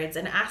records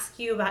and ask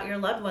you about your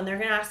loved one. They're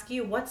going to ask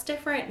you what's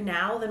different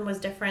now than was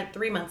different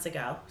 3 months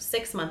ago,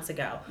 6 months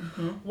ago.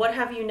 What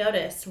have you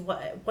noticed?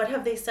 What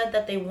have they said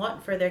that they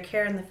want for their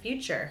care in the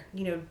future?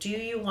 Do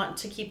you want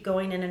to keep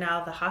going in and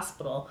out of the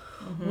hospital?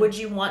 Would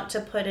you want to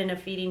put in a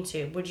feeding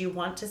tube? Would you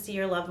want to see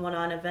your loved one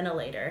on a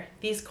ventilator?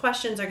 These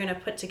questions are going to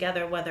put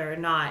together whether or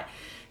not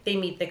they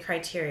meet the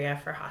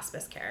criteria for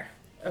hospice care.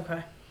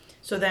 Okay.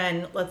 So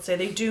then, let's say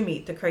they do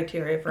meet the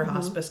criteria for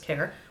hospice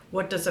care.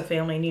 What does a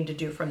family need to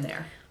do from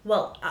there?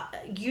 Well,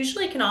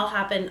 usually it can all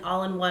happen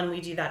all in one.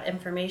 We do that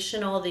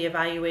informational, the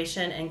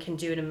evaluation, and can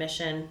do an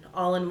admission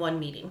all in one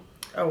meeting.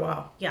 Oh,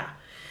 wow. Yeah.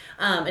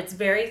 It's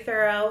very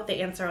thorough.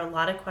 They answer a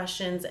lot of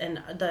questions,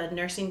 and the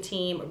nursing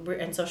team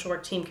and social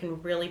work team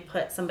can really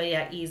put somebody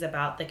at ease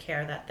about the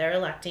care that they're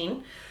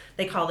electing.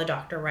 They call the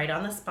doctor right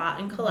on the spot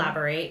and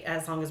collaborate,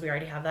 as long as we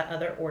already have that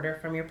other order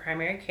from your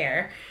primary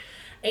care.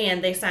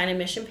 And they sign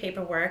admission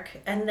paperwork,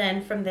 and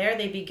then from there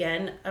they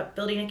begin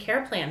building a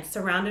care plan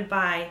surrounded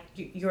by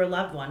your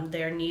loved one,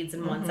 their needs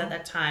and wants at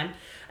that time,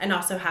 and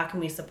also how can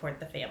we support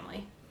the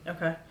family.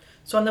 Okay.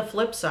 So on the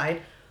flip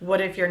side,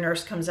 what if your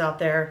nurse comes out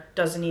there,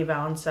 does an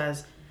eval, and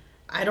says,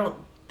 I don't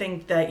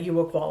think that you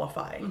will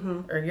qualify,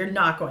 or you're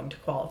not going to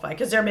qualify,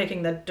 because they're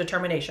making the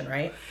determination,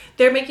 right?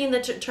 They're making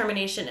the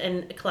determination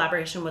in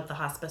collaboration with the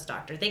hospice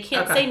doctor. They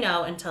can't say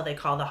no until they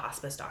call the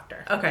hospice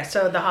doctor. Okay,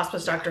 so the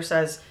hospice doctor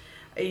says,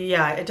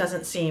 yeah, it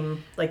doesn't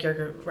seem like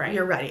you're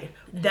ready.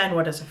 Then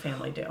what does a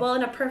family do? Well,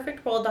 in a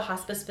perfect world, the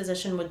hospice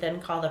physician would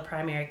then call the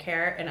primary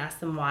care and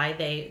ask them why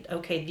they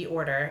okayed the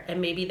order.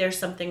 And maybe there's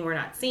something we're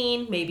not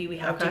seeing. Maybe we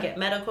have to get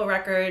medical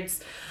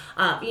records,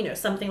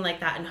 something like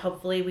that. And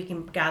hopefully we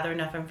can gather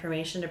enough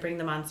information to bring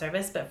them on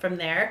service. But from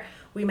there,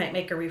 we might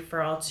make a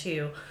referral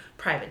to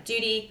private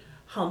duty,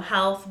 home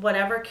health,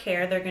 whatever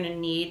care they're going to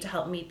need to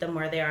help meet them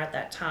where they are at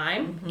that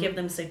time, give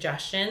them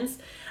suggestions,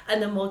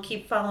 and then we'll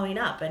keep following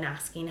up and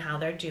asking how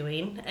they're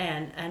doing,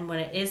 and when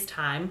it is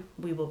time,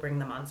 we will bring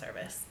them on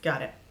service.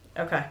 Got it.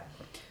 Okay.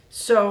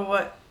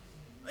 So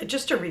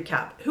just to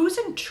recap, who's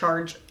in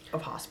charge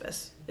of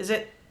hospice? Is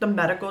it the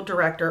medical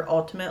director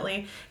ultimately?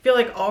 I feel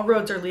like all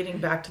roads are leading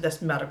back to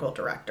this medical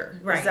director.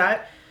 Right. Is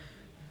that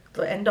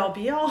the end all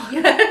be all?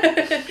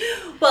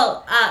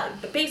 Well,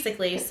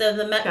 basically, so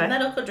the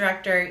medical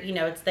director,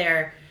 it's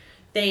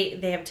they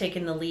have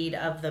taken the lead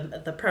of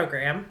the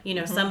program. You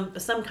know,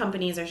 some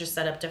companies are just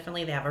set up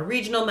differently. They have a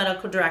regional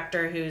medical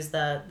director who's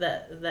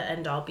the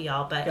end all be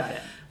all. But Got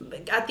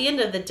it. at the end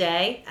of the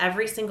day,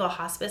 every single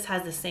hospice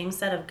has the same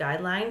set of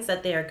guidelines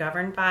that they are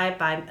governed by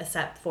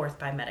set forth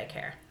by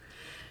Medicare.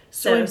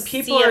 So when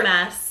people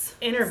CMS are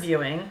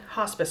interviewing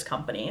hospice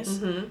companies,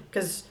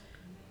 because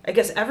I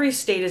guess every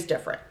state is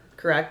different,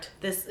 correct?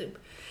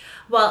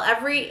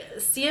 Every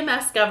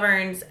CMS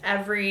governs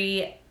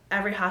every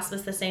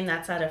hospice the same.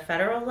 That's at a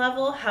federal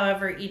level.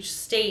 However, each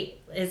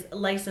state is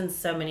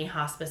licensed so many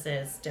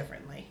hospices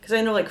differently. Because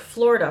I know, like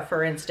Florida,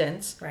 for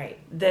instance, Right.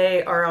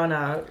 they are on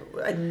a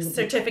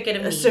Certificate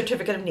of need.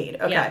 certificate of need.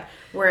 Okay. Yeah.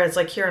 Whereas,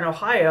 like here in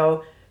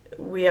Ohio,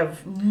 we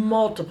have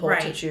multiple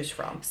to choose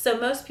from. So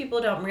most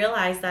people don't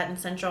realize that in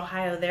Central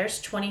Ohio,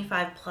 there's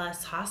 25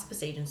 plus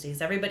hospice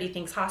agencies. Everybody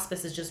thinks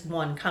hospice is just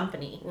one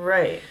company.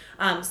 Right.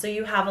 So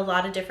you have a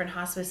lot of different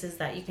hospices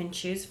that you can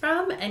choose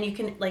from, and you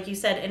can, like you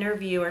said,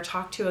 interview or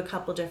talk to a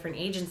couple different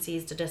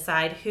agencies to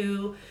decide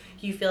who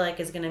you feel like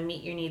is going to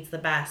meet your needs the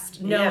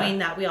best, knowing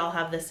that we all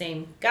have the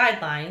same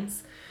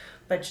guidelines.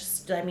 But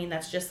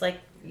that's just like,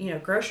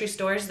 grocery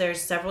stores. There's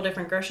several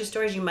different grocery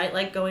stores. You might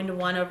like going to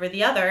one over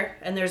the other,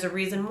 and there's a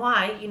reason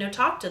why.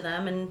 Talk to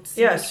them and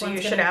see so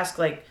you should ask,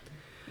 like,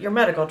 your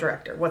medical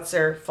director, what's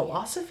their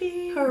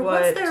philosophy? Or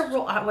what's their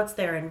role, what's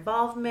their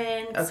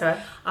involvement? Okay.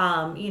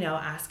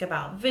 Ask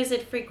about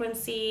visit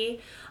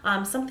frequency.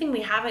 Something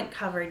we haven't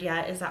covered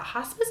yet is that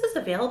hospice is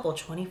available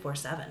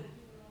 24/7.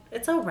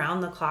 It's a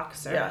round-the-clock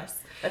service.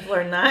 Yeah, I've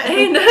learned that.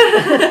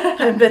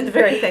 I've been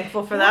very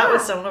thankful for that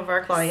with some of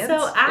our clients.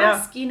 So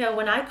ask,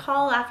 when I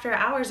call after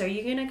hours, are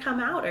you going to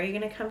come out? Are you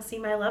going to come see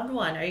my loved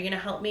one? Are you going to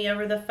help me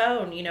over the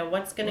phone?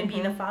 What's going to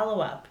be the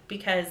follow-up?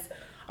 Because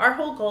our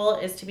whole goal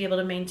is to be able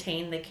to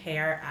maintain the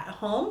care at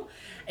home.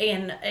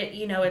 And,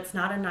 it's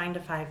not a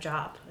 9-to-5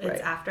 job.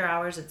 It's after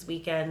hours, it's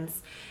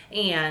weekends.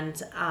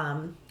 And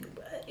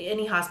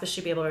any hospice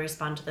should be able to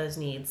respond to those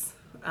needs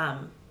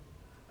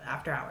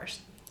after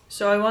hours.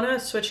 So I want to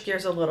switch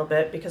gears a little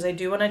bit because I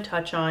do want to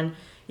touch on,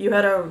 you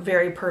had a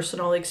very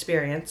personal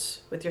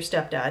experience with your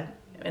stepdad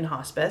in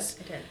hospice.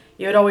 I did.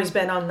 You had always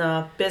been on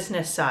the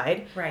business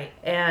side. Right.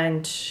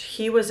 And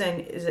he was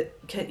in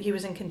Kentucky. He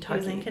was in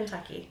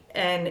Kentucky.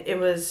 And it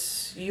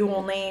was, it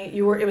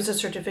was a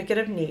certificate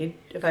of need,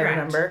 if I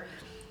remember.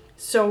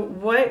 So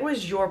what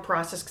was your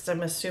process? Because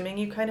I'm assuming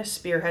you kind of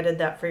spearheaded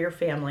that for your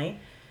family.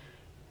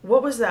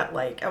 What was that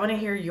like? I want to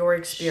hear your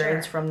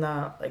experience from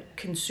the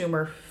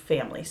consumer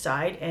family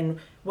side and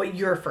what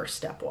your first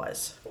step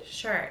was.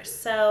 Sure.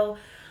 So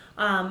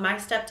my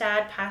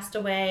stepdad passed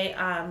away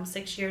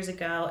 6 years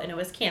ago, and it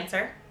was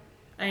cancer.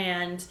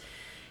 And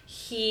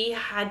he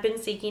had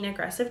been seeking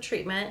aggressive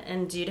treatment,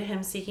 and due to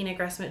him seeking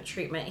aggressive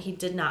treatment, he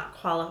did not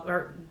qualify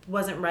or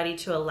wasn't ready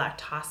to elect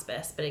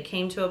hospice. But it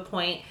came to a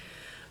point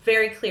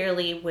very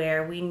clearly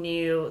where we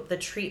knew the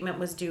treatment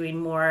was doing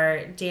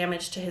more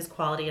damage to his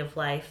quality of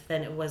life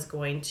than it was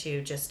going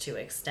to just to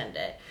extend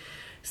it.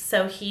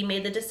 So he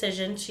made the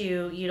decision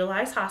to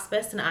utilize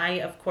hospice, and I,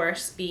 of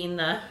course, being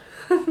the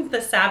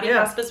savvy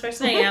hospice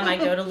person I am, I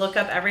go to look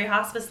up every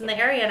hospice in the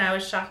area, and I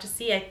was shocked to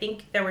see, I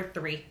think there were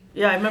 3.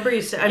 Yeah, I remember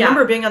you said, I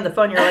remember being on the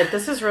phone, you're like,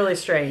 this is really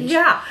strange.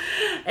 Yeah.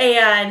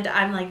 And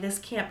I'm like, this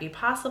can't be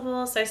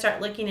possible. So I start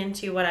looking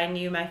into what I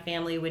knew my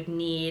family would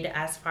need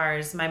as far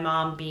as my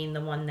mom being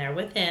the one there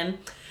with him.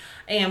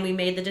 And we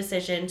made the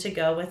decision to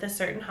go with a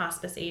certain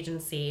hospice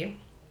agency.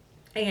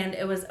 And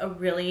it was a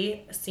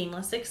really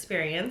seamless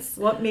experience.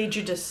 What made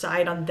you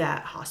decide on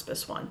that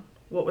hospice one?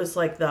 What was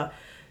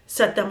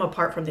set them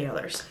apart from the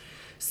others?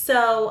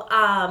 So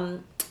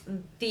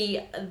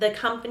the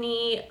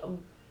company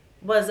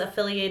was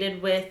affiliated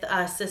with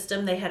a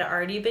system they had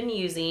already been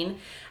using,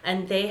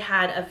 and they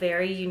had a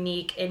very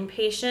unique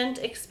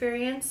inpatient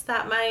experience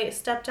that my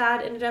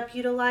stepdad ended up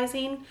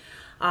utilizing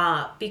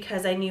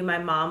because I knew my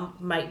mom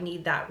might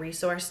need that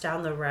resource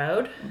down the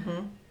road.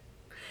 Mm-hmm.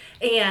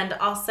 And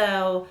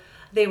also,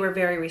 they were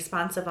very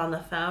responsive on the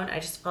phone. I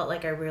just felt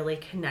like I really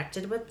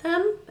connected with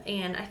them.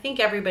 And I think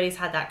everybody's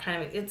had that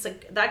it's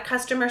like that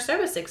customer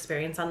service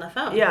experience on the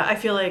phone. Yeah, I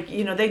feel like,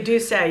 they do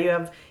say you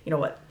have,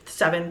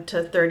 7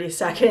 to 30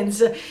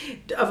 seconds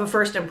of a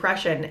first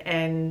impression.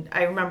 And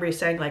I remember you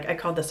saying, I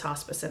called this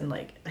hospice and, I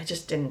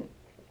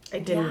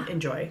didn't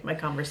enjoy my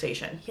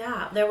conversation.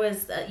 Yeah, there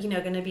was,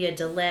 going to be a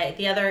delay.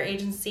 The other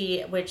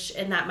agency,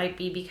 and that might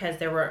be because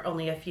there were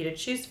only a few to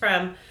choose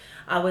from,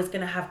 was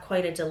going to have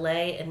quite a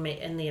delay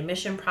in the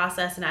admission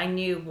process. And I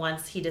knew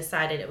once he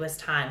decided it was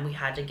time, we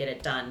had to get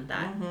it done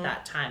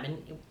that time.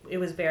 And it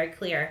was very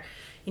clear.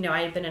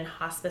 I had been in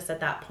hospice at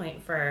that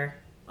point for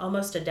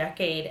almost a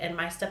decade, and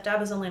my stepdad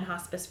was only in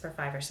hospice for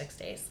 5 or 6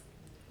 days.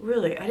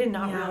 Really? I did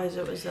not realize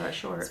it was that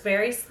short. It's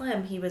very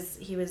slim. He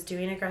was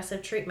doing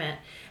aggressive treatment,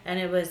 and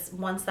it was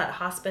once that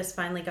hospice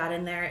finally got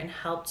in there and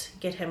helped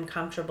get him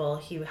comfortable,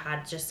 he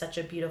had just such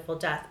a beautiful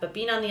death. But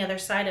being on the other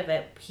side of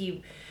it,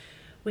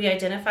 we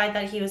identified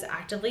that he was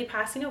actively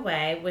passing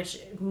away, which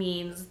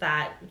means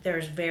that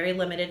there's very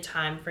limited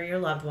time for your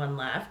loved one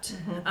left.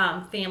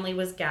 Mm-hmm. Family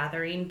was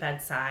gathering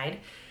bedside,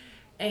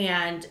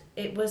 And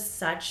it was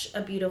such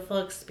a beautiful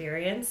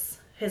experience.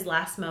 His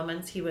last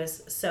moments, he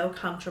was so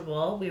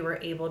comfortable. We were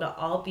able to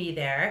all be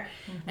there.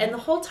 And the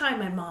whole time,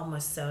 my mom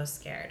was so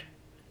scared.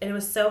 It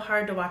was so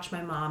hard to watch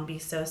my mom be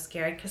so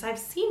scared because I've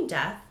seen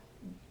death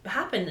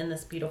happen in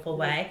this beautiful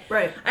way.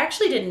 Right. I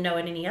actually didn't know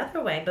it any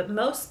other way, but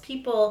most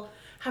people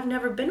have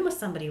never been with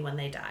somebody when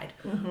they died.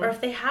 Or if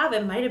they have,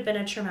 it might have been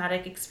a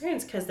traumatic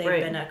experience because they've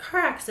been in a car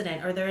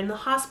accident or they're in the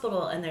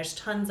hospital and there's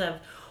tons of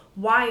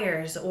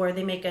wires, or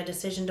they make a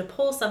decision to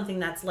pull something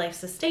that's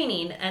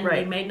life-sustaining and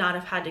they may not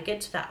have had to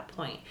get to that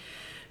point.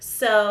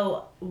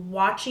 So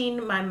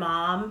watching my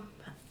mom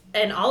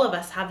and all of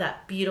us have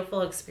that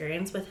beautiful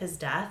experience with his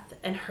death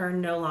and her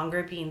no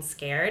longer being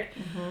scared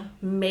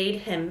made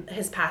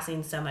his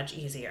passing so much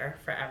easier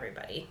for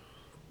everybody.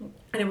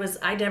 And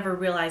I never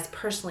realized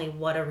personally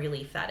what a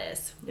relief that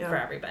is for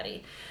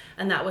everybody.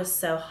 And that was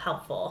so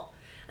helpful.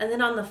 And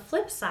then on the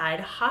flip side,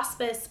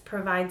 hospice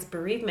provides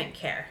bereavement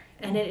care.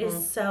 And it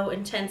is so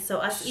intense. So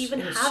us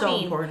even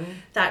having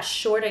that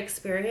short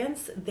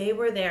experience, they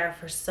were there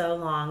for so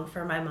long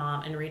for my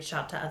mom and reached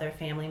out to other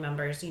family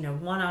members,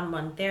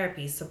 one-on-one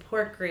therapy,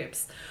 support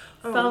groups,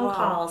 phone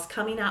calls,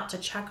 coming out to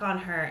check on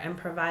her and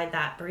provide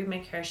that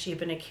bereavement care. She'd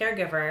been a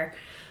caregiver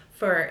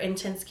for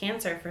intense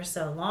cancer for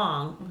so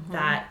long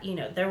that,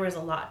 there was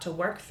a lot to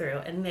work through,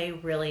 and they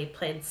really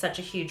played such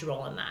a huge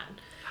role in that.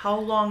 How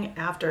long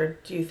after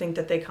do you think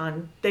that they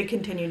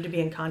continued to be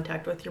in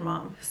contact with your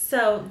mom?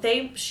 So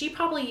she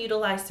probably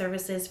utilized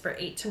services for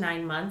 8 to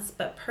 9 months,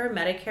 but per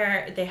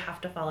Medicare, they have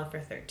to follow for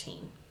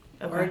 13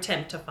 or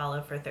attempt to follow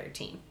for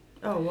 13.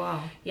 Oh,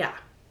 wow. Yeah.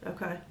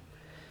 Okay.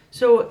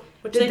 So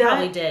which they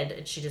probably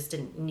did. She just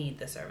didn't need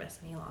the service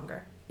any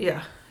longer.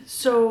 Yeah.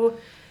 So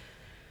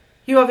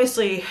you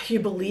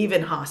believe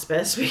in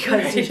hospice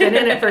because you've been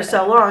in it for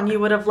so long. You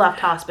would have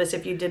left hospice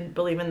if you didn't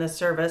believe in this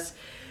service.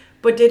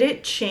 But did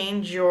it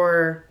change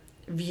your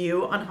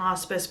view on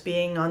hospice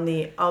being on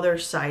the other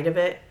side of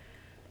it?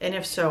 And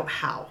if so,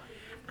 how?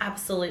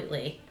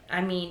 Absolutely. I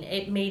mean,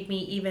 it made me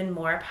even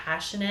more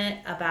passionate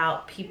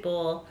about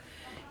people.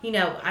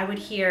 I would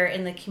hear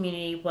in the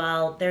community,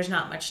 well, there's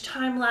not much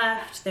time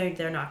left.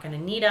 They're not going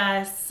to need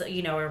us,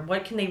 or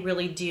what can they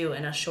really do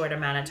in a short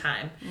amount of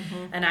time?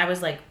 And I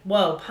was like,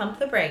 whoa, pump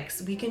the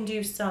brakes. We can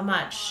do so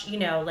much.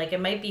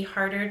 It might be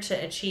harder to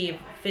achieve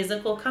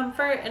physical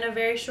comfort in a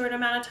very short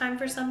amount of time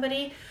for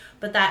somebody,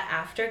 but that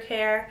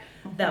aftercare,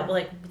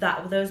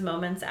 those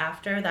moments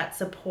after, that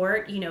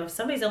support, if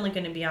somebody's only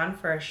going to be on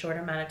for a short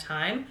amount of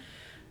time,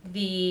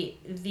 the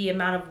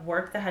amount of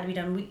work that had to be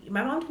done.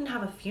 My mom didn't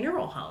have a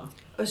funeral home.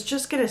 I was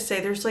just going to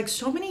say, there's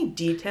so many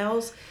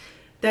details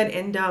that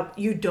end up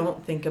you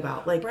don't think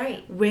about.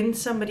 When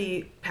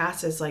somebody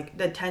passes,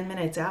 the 10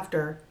 minutes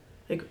after,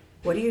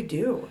 what do you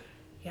do?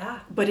 Yeah.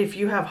 But if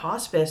you have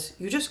hospice,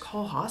 you just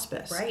call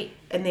hospice. Right.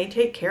 And they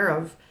take care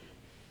of,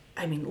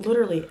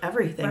 literally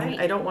everything. Right.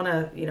 I don't want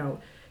to,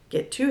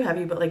 get too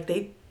heavy, but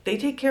they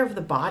take care of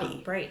the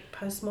body. Right.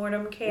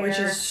 Postmortem care. Which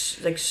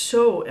is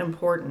so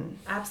important.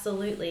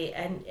 Absolutely.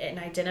 And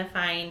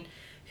identifying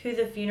who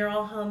the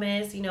funeral home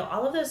is,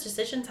 all of those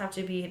decisions have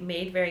to be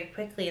made very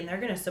quickly, and they're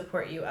going to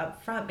support you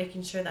up front,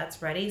 making sure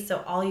that's ready.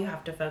 So all you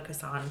have to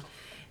focus on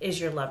is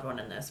your loved one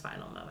in those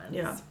final moments.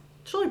 Yeah.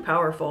 It's really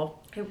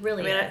powerful. It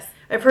really is.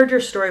 I've heard your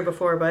story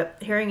before, but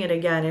hearing it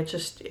again, it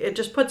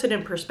just puts it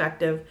in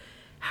perspective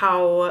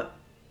how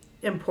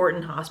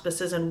important hospice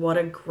is and what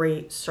a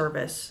great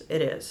service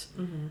it is.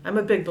 I'm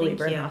a big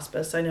believer in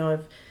hospice. I know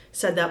I've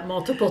said that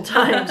multiple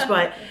times,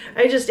 but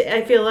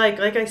I feel like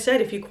I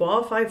said, if you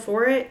qualify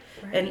for it,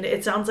 and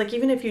it sounds like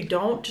even if you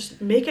don't,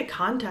 just make a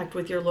contact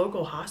with your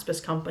local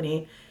hospice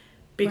company,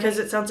 because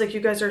it sounds like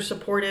you guys are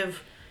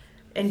supportive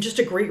and just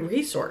a great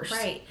resource.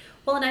 Right.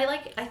 Well, and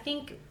I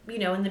think,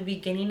 in the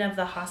beginning of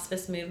the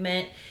hospice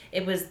movement,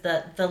 it was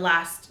the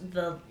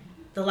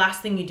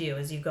last thing you do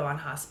is you go on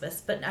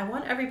hospice. But I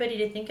want everybody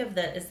to think of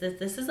that as that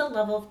this is a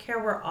level of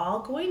care we're all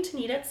going to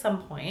need at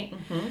some point.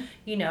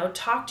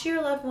 Talk to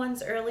your loved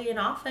ones early and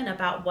often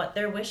about what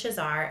their wishes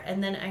are.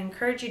 And then I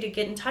encourage you to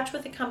get in touch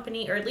with a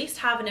company, or at least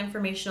have an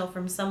informational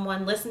from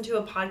someone, listen to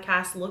a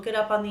podcast, look it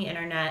up on the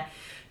internet,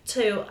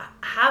 to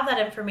have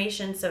that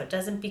information so it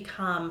doesn't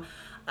become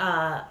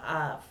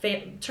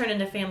turn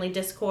into family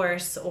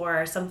discourse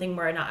or something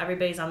where not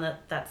everybody's on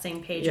that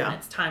same page when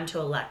it's time to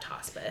elect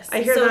hospice.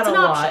 I hear that a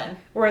lot,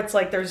 where it's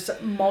there's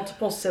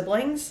multiple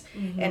siblings,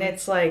 and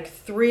it's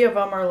 3 of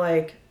them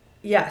are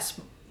yes,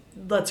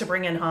 let's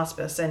bring in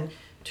hospice, and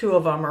 2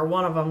 of them or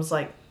 1 of them's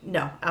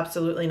no,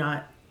 absolutely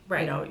not.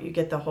 Right. You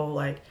get the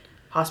whole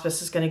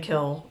hospice is going to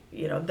kill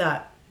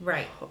that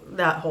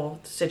that whole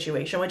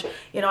situation, which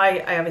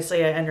I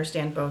obviously I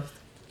understand both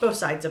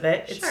sides of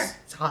it.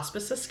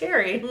 Hospice is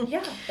scary.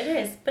 Yeah, it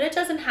is. But it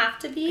doesn't have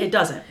to be. It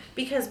doesn't.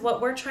 Because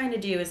what we're trying to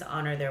do is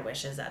honor their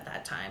wishes at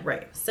that time.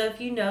 Right. So if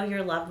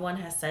your loved one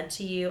has said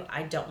to you,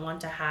 I don't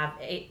want to have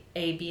A,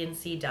 B, and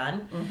C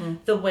done,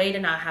 the way to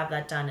not have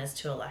that done is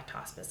to elect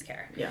hospice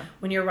care. Yeah.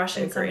 When you're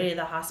rushing somebody to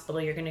the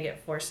hospital, you're going to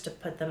get forced to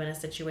put them in a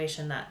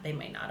situation that they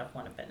may not have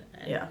wanted to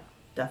be in. Yeah,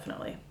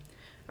 definitely.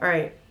 All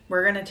right.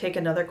 We're going to take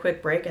another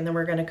quick break, and then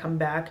we're going to come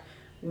back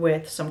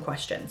with some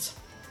questions.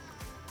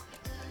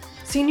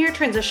 Senior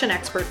Transition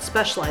Expert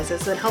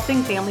specializes in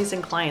helping families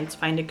and clients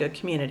find a good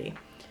community.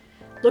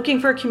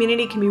 Looking for a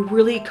community can be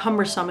really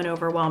cumbersome and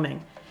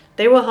overwhelming.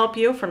 They will help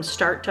you from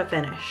start to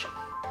finish.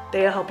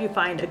 They will help you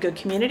find a good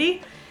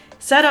community,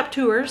 set up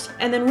tours,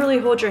 and then really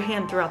hold your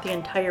hand throughout the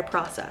entire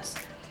process.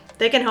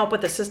 They can help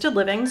with assisted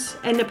livings,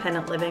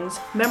 independent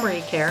livings,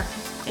 memory care,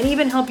 and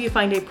even help you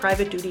find a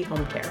private duty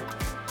home care.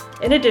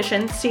 In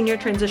addition, Senior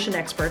Transition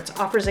Experts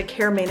offers a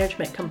care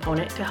management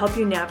component to help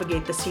you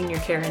navigate the senior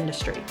care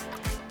industry.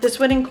 This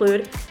would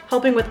include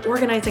helping with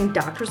organizing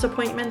doctor's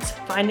appointments,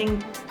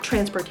 finding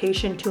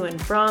transportation to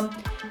and from,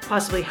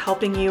 possibly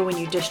helping you when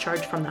you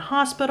discharge from the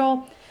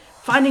hospital,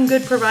 finding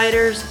good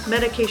providers,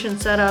 medication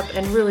setup,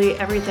 and really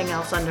everything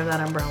else under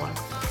that umbrella.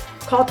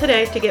 Call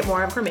today to get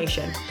more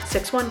information,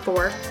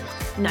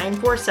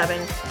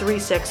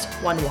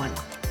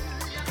 614-947-3611.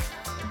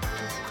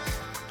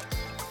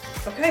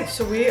 Okay,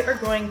 so we are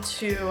going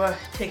to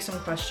take some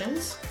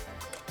questions.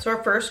 So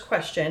our first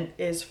question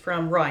is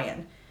from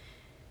Ryan.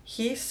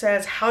 He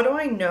says, how do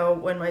I know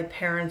when my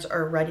parents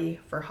are ready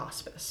for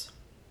hospice?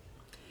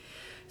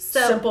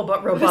 So, simple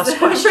but robust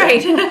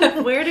question.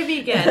 Right. Where to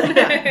begin?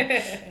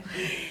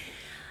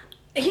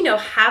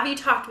 Have you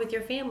talked with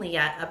your family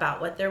yet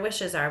about what their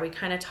wishes are? We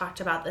kind of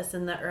talked about this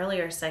in the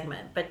earlier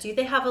segment, but do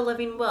they have a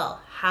living will?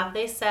 Have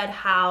they said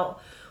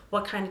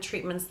what kind of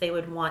treatments they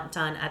would want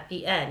done at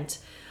the end?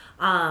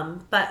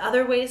 But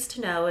other ways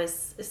to know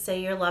is,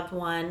 say your loved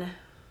one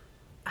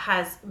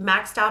has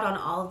maxed out on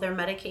all of their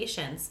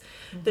medications.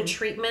 Mm-hmm. The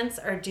treatments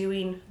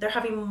they're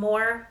having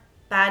more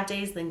bad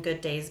days than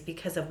good days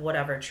because of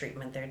whatever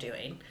treatment they're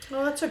doing.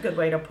 Well, that's a good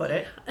way to put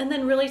it. And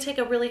then really take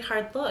a really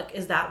hard look.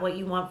 Is that what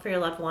you want for your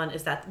loved one?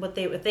 Is that what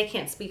if they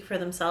can't speak for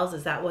themselves,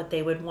 is that what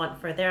they would want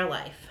for their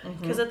life?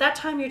 Because at that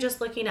time, you're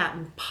just looking at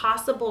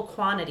possible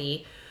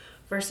quantity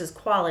versus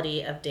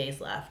quality of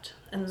days left.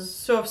 And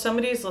so if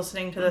somebody's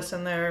listening to this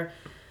and they're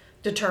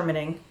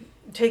determining,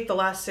 take the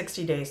last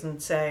 60 days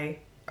and say,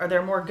 are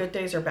there more good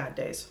days or bad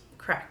days?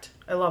 Correct.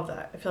 I love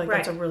that. I feel like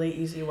that's a really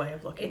easy way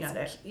of looking at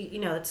it.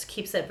 It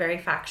keeps it very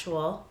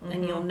factual,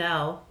 and you'll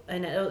know,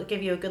 and it'll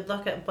give you a good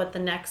look at what the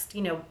next,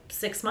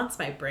 6 months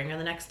might bring, or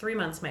the next 3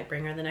 months might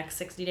bring, or the next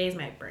 60 days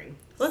might bring.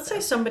 Let's say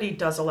somebody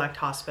does elect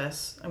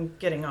hospice. I'm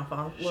getting off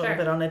a little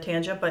bit on a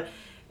tangent,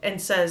 and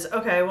says,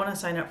 okay, I want to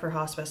sign up for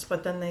hospice,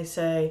 but then they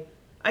say,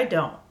 I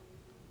don't.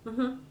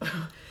 Mm-hmm.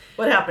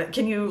 What happened?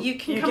 You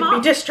can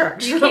be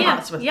discharged from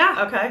hospice.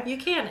 Yeah. Okay. You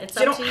can. It's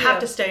so you up don't to have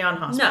to stay on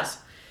hospice. No,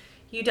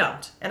 you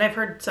don't. And I've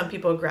heard some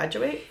people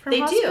graduate from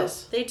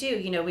hospice. They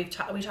do. We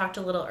talked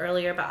a little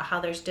earlier about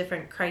how there's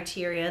different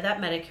criteria that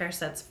Medicare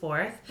sets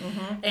forth.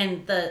 Mm-hmm.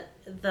 And the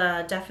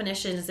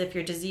definition is if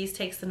your disease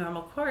takes the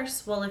normal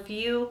course. Well, if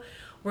you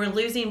were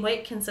losing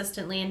weight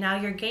consistently and now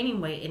you're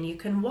gaining weight and you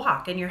can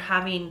walk and you're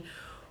having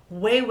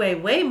way, way,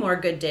 way more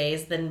good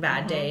days than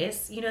bad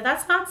days,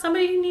 that's not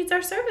somebody who needs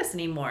our service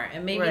anymore.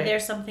 And maybe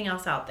there's something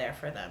else out there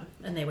for them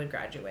and they would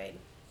graduate.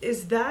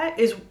 Is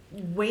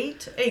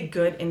weight a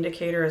good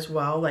indicator as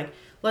well? Like,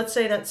 let's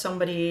say that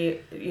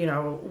somebody,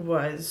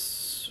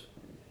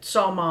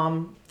 saw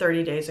mom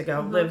 30 days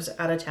ago, lives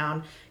out of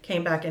town,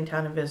 came back in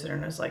town and visited,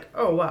 and is like,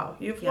 oh, wow,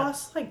 you've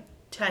lost like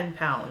 10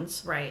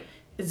 pounds. Right.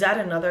 Is that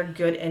another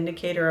good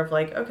indicator of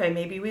like, okay,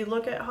 maybe we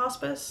look at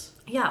hospice?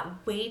 Yeah,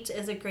 weight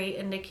is a great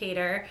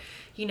indicator.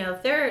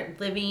 If they're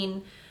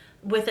living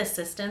with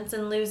assistance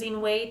and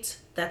losing weight,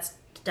 that's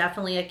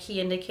definitely a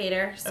key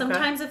indicator.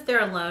 Sometimes if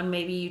they're alone,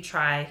 maybe you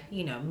try,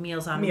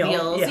 meals on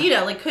wheels.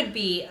 Yeah. Could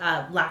be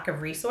a lack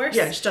of resource.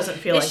 Yeah, it just doesn't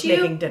feel like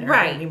making dinner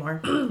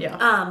anymore.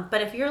 Yeah.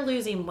 But if you're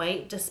losing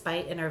weight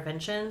despite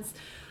interventions,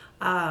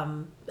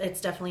 it's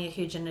definitely a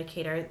huge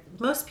indicator.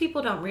 Most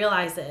people don't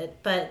realize it,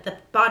 but the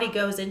body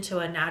goes into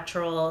a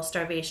natural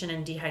starvation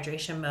and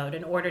dehydration mode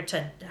in order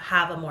to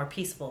have a more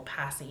peaceful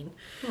passing.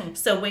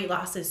 So weight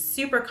loss is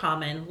super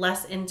common.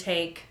 Less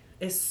intake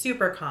is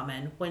super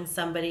common when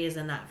somebody is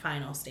in that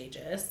final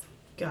stages.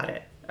 Got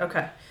it.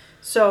 Okay.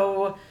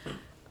 So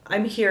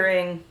I'm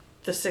hearing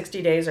the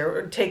 60 days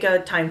or take a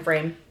time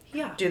frame.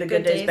 Yeah. Do the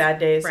good days, bad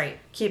days. Right.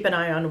 Keep an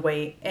eye on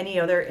weight. Any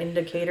other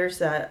indicators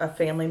that a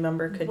family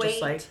member could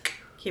just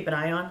keep an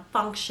eye on?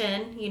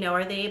 Function.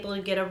 Are they able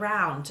to get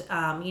around?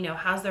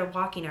 How's their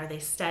walking? Are they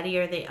steady?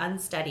 Are they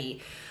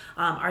unsteady?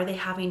 Are they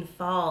having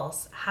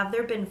falls? Have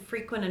there been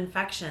frequent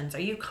infections?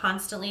 Are you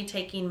constantly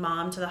taking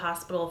mom to the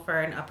hospital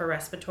for an upper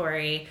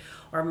respiratory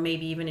or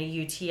maybe even a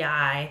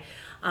UTI?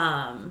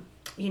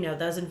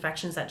 Those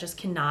infections that just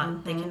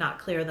cannot, they cannot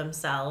clear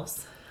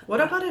themselves. What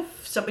about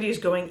if somebody's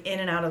going in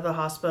and out of the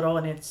hospital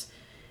and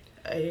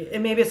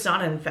maybe it's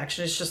not an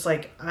infection, it's just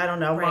like, I don't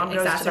know, mom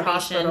goes to the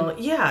hospital.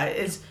 Yeah,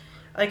 it's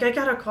like I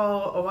got a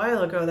call a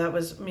while ago that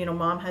was,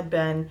 mom had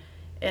been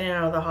in and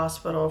out of the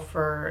hospital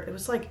for, it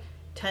was like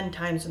 10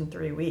 times in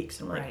 3 weeks.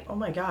 I'm like, oh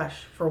my gosh,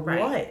 for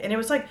what? And it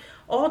was like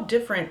all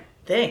different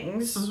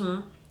things.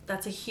 Mm-hmm.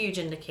 That's a huge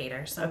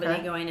indicator.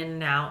 Somebody going in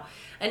and out.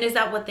 And is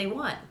that what they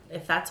want?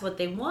 If that's what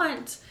they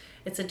want,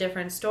 it's a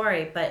different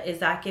story. But is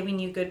that giving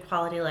you good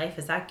quality life?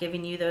 Is that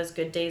giving you those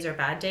good days or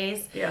bad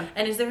days? Yeah.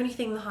 And is there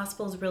anything the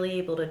hospital is really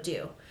able to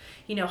do?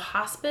 You know,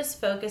 hospice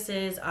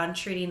focuses on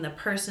treating the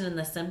person and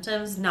the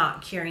symptoms,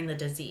 not curing the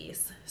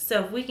disease.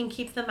 So if we can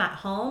keep them at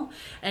home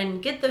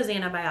and get those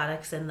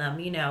antibiotics in them,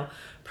 you know,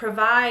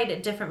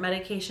 provide different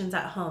medications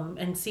at home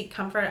and seek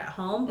comfort at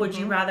home, would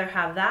you rather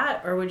have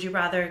that, or would you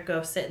rather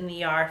go sit in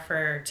the ER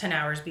for 10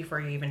 hours before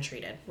you even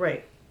treated?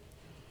 Right.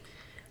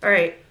 All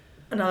right.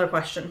 Another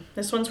question.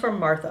 This one's from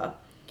Martha.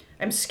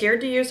 I'm scared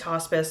to use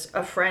hospice.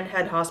 A friend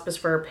had hospice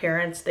for her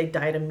parents. They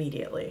died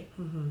immediately.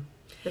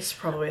 This is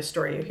probably a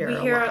story you hear a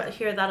lot. We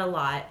hear that a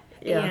lot.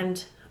 Yeah.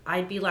 And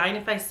I'd be lying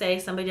if I say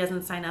somebody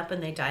doesn't sign up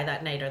and they die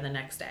that night or the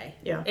next day.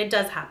 Yeah. It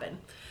does happen.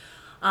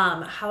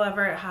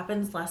 However, it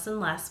happens less and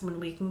less when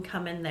we can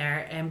come in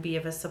there and be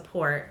of a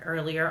support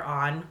earlier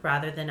on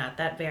rather than at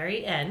that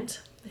very end.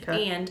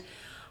 Okay. And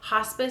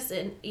hospice,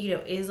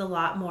 is a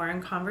lot more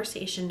in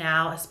conversation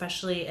now,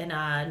 especially in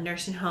a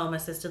nursing home,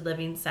 assisted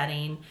living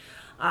setting,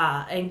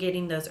 and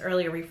getting those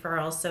earlier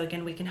referrals. So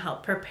again, we can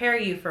help prepare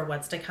you for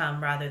what's to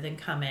come rather than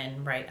come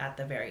in right at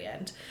the very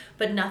end.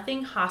 But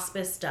nothing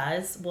hospice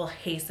does will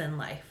hasten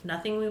life.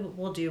 Nothing we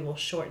will do will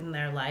shorten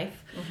their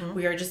life.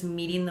 We are just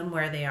meeting them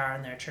where they are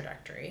on their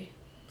trajectory.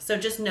 So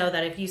just know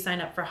that if you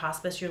sign up for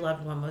hospice, your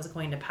loved one was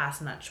going to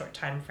pass in that short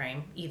time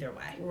frame either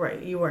way.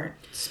 Right. You weren't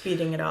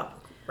speeding it up.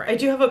 Right. I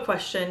do have a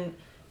question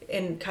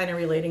in kind of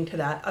relating to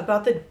that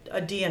about a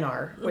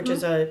DNR, which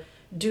is a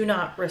do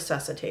not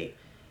resuscitate.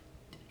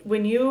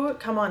 When you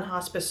come on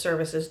hospice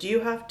services, do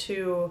you have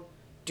to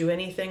do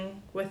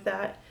anything with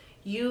that?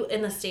 You,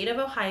 in the state of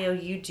Ohio,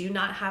 you do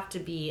not have to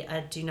be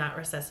a do not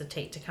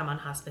resuscitate to come on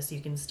hospice. You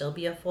can still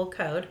be a full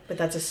code. But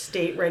that's a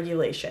state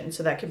regulation,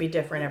 so that could be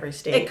different every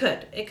state. It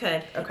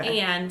could. Okay.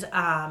 And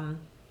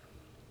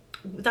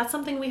that's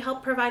something we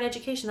help provide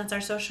education. That's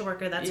our social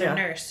worker. That's our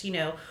nurse. You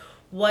know,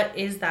 what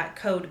is that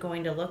code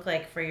going to look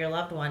like for your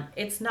loved one?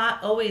 It's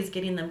not always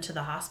getting them to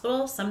the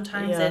hospital.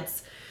 Sometimes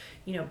it's,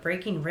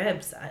 breaking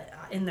ribs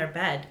in their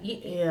bed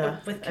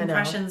with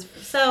compressions.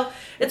 So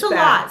it's a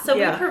lot. So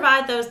we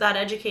provide that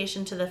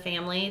education to the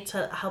family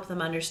to help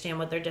them understand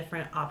what their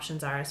different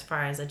options are as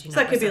far as a do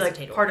not resuscitate. So that could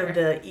be like part of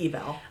the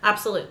eval.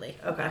 Absolutely.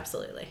 Okay.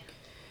 Absolutely.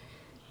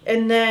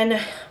 And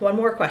then one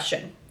more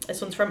question.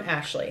 This one's from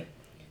Ashley.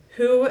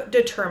 Who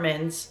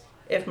determines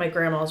if my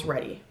grandma's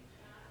ready?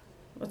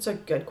 That's a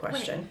good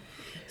question.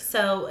 Right.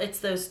 So it's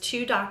those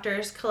two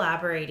doctors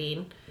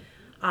collaborating,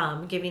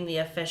 giving the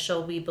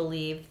official, we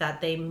believe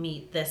that they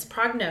meet this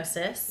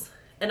prognosis,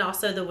 and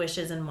also the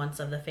wishes and wants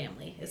of the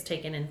family is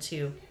taken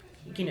into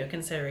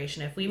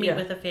consideration. If we meet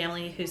with a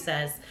family who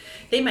says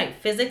they might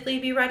physically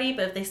be ready,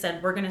 but if they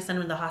said we're going to send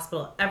them to the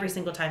hospital every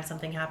single time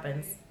something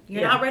happens,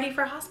 you're not ready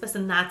for hospice,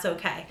 and that's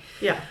okay.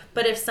 Yeah.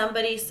 But if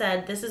somebody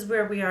said this is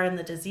where we are in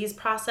the disease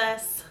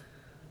process,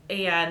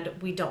 and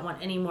we don't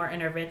want any more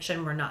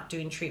intervention, we're not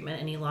doing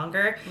treatment any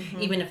longer,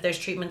 even if there's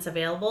treatments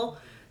available,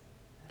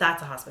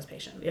 that's a hospice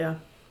patient. Yeah.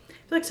 I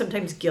feel like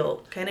sometimes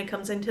guilt kind of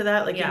comes into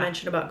that. Like you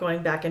mentioned about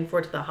going back and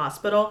forth to the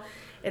hospital.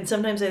 And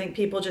sometimes I think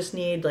people just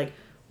need like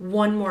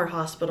one more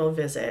hospital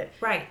visit.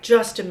 Right.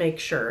 Just to make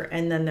sure.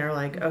 And then they're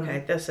like,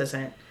 okay, this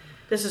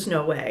is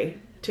no way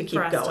to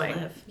keep going. To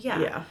live.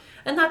 Yeah.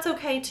 And that's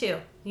okay too.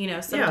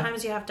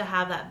 Sometimes you have to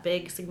have that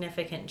big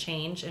significant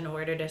change in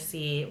order to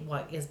see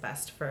what is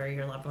best for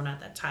your loved one at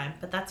that time.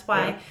 But that's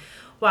why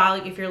while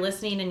if you're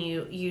listening and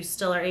you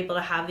still are able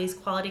to have these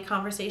quality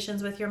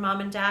conversations with your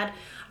mom and dad,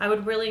 I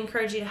would really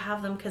encourage you to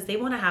have them because they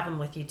want to have them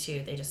with you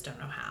too. They just don't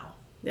know how.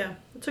 Yeah,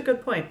 that's a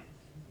good point.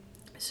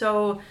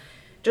 So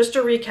just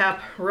to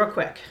recap real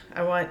quick,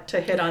 I want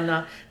to hit on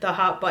the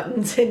hot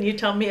buttons and you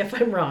tell me if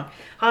I'm wrong.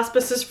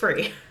 Hospice is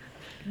free.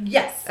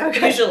 Yes.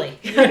 Okay. Usually.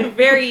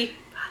 Very,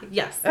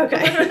 yes.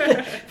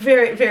 Okay.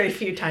 Very, very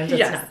few times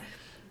it's not.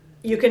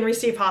 You can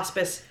receive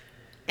hospice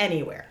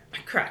anywhere.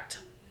 Correct.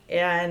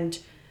 And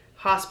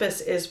hospice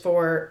is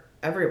for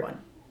everyone.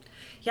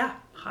 Yeah.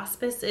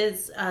 Hospice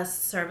is a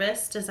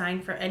service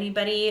designed for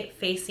anybody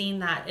facing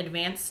that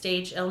advanced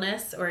stage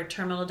illness or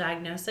terminal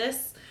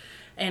diagnosis.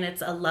 And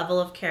it's a level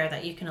of care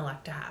that you can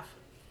elect to have.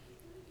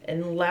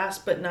 And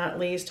last but not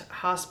least,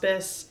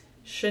 hospice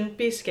shouldn't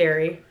be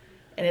scary.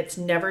 And it's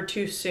never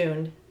too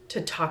soon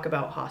to talk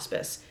about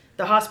hospice.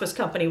 The hospice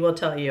company will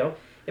tell you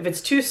if it's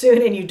too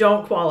soon and you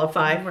don't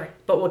qualify,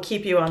 but we'll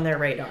keep you on their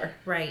radar.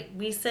 Right.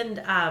 We send,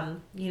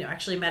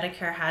 actually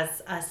Medicare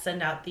has us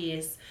send out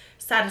these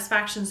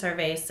satisfaction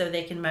surveys so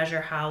they can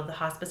measure how the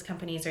hospice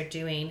companies are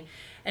doing.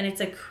 And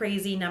it's a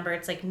crazy number.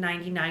 It's like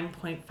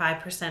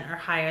 99.5% or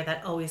higher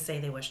that always say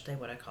they wish they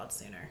would have called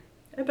sooner.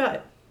 I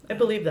bet. I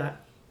believe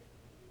that.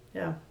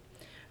 Yeah.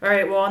 All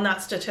right, well, on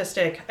that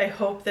statistic, I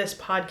hope this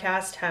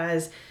podcast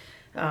has,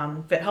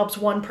 if it helps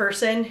one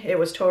person, it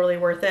was totally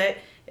worth it.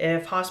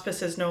 If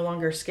hospice is no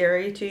longer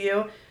scary to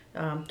you,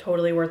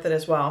 totally worth it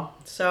as well.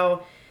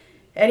 So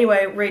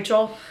anyway,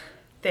 Rachel,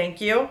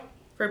 thank you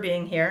for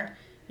being here.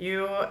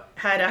 You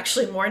had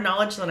actually more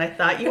knowledge than I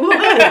thought you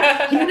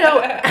would. You know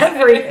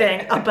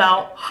everything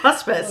about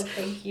hospice. Well,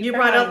 thank you You for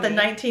brought out the having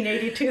me.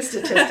 1982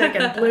 statistic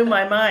and blew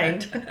my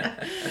mind.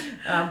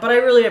 But I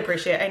really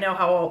appreciate it. I know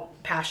how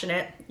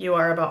passionate you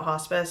are about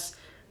hospice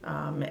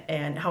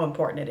and how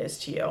important it is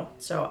to you.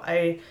 So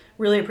I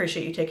really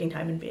appreciate you taking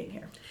time and being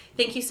here.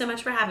 Thank you so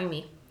much for having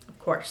me. Of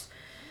course.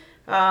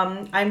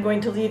 I'm going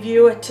to leave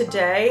you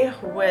today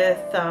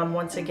with,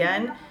 once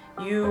again,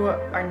 you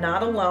are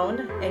not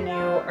alone and you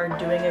are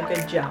doing a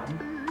good job.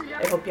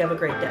 I hope you have a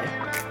great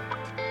day.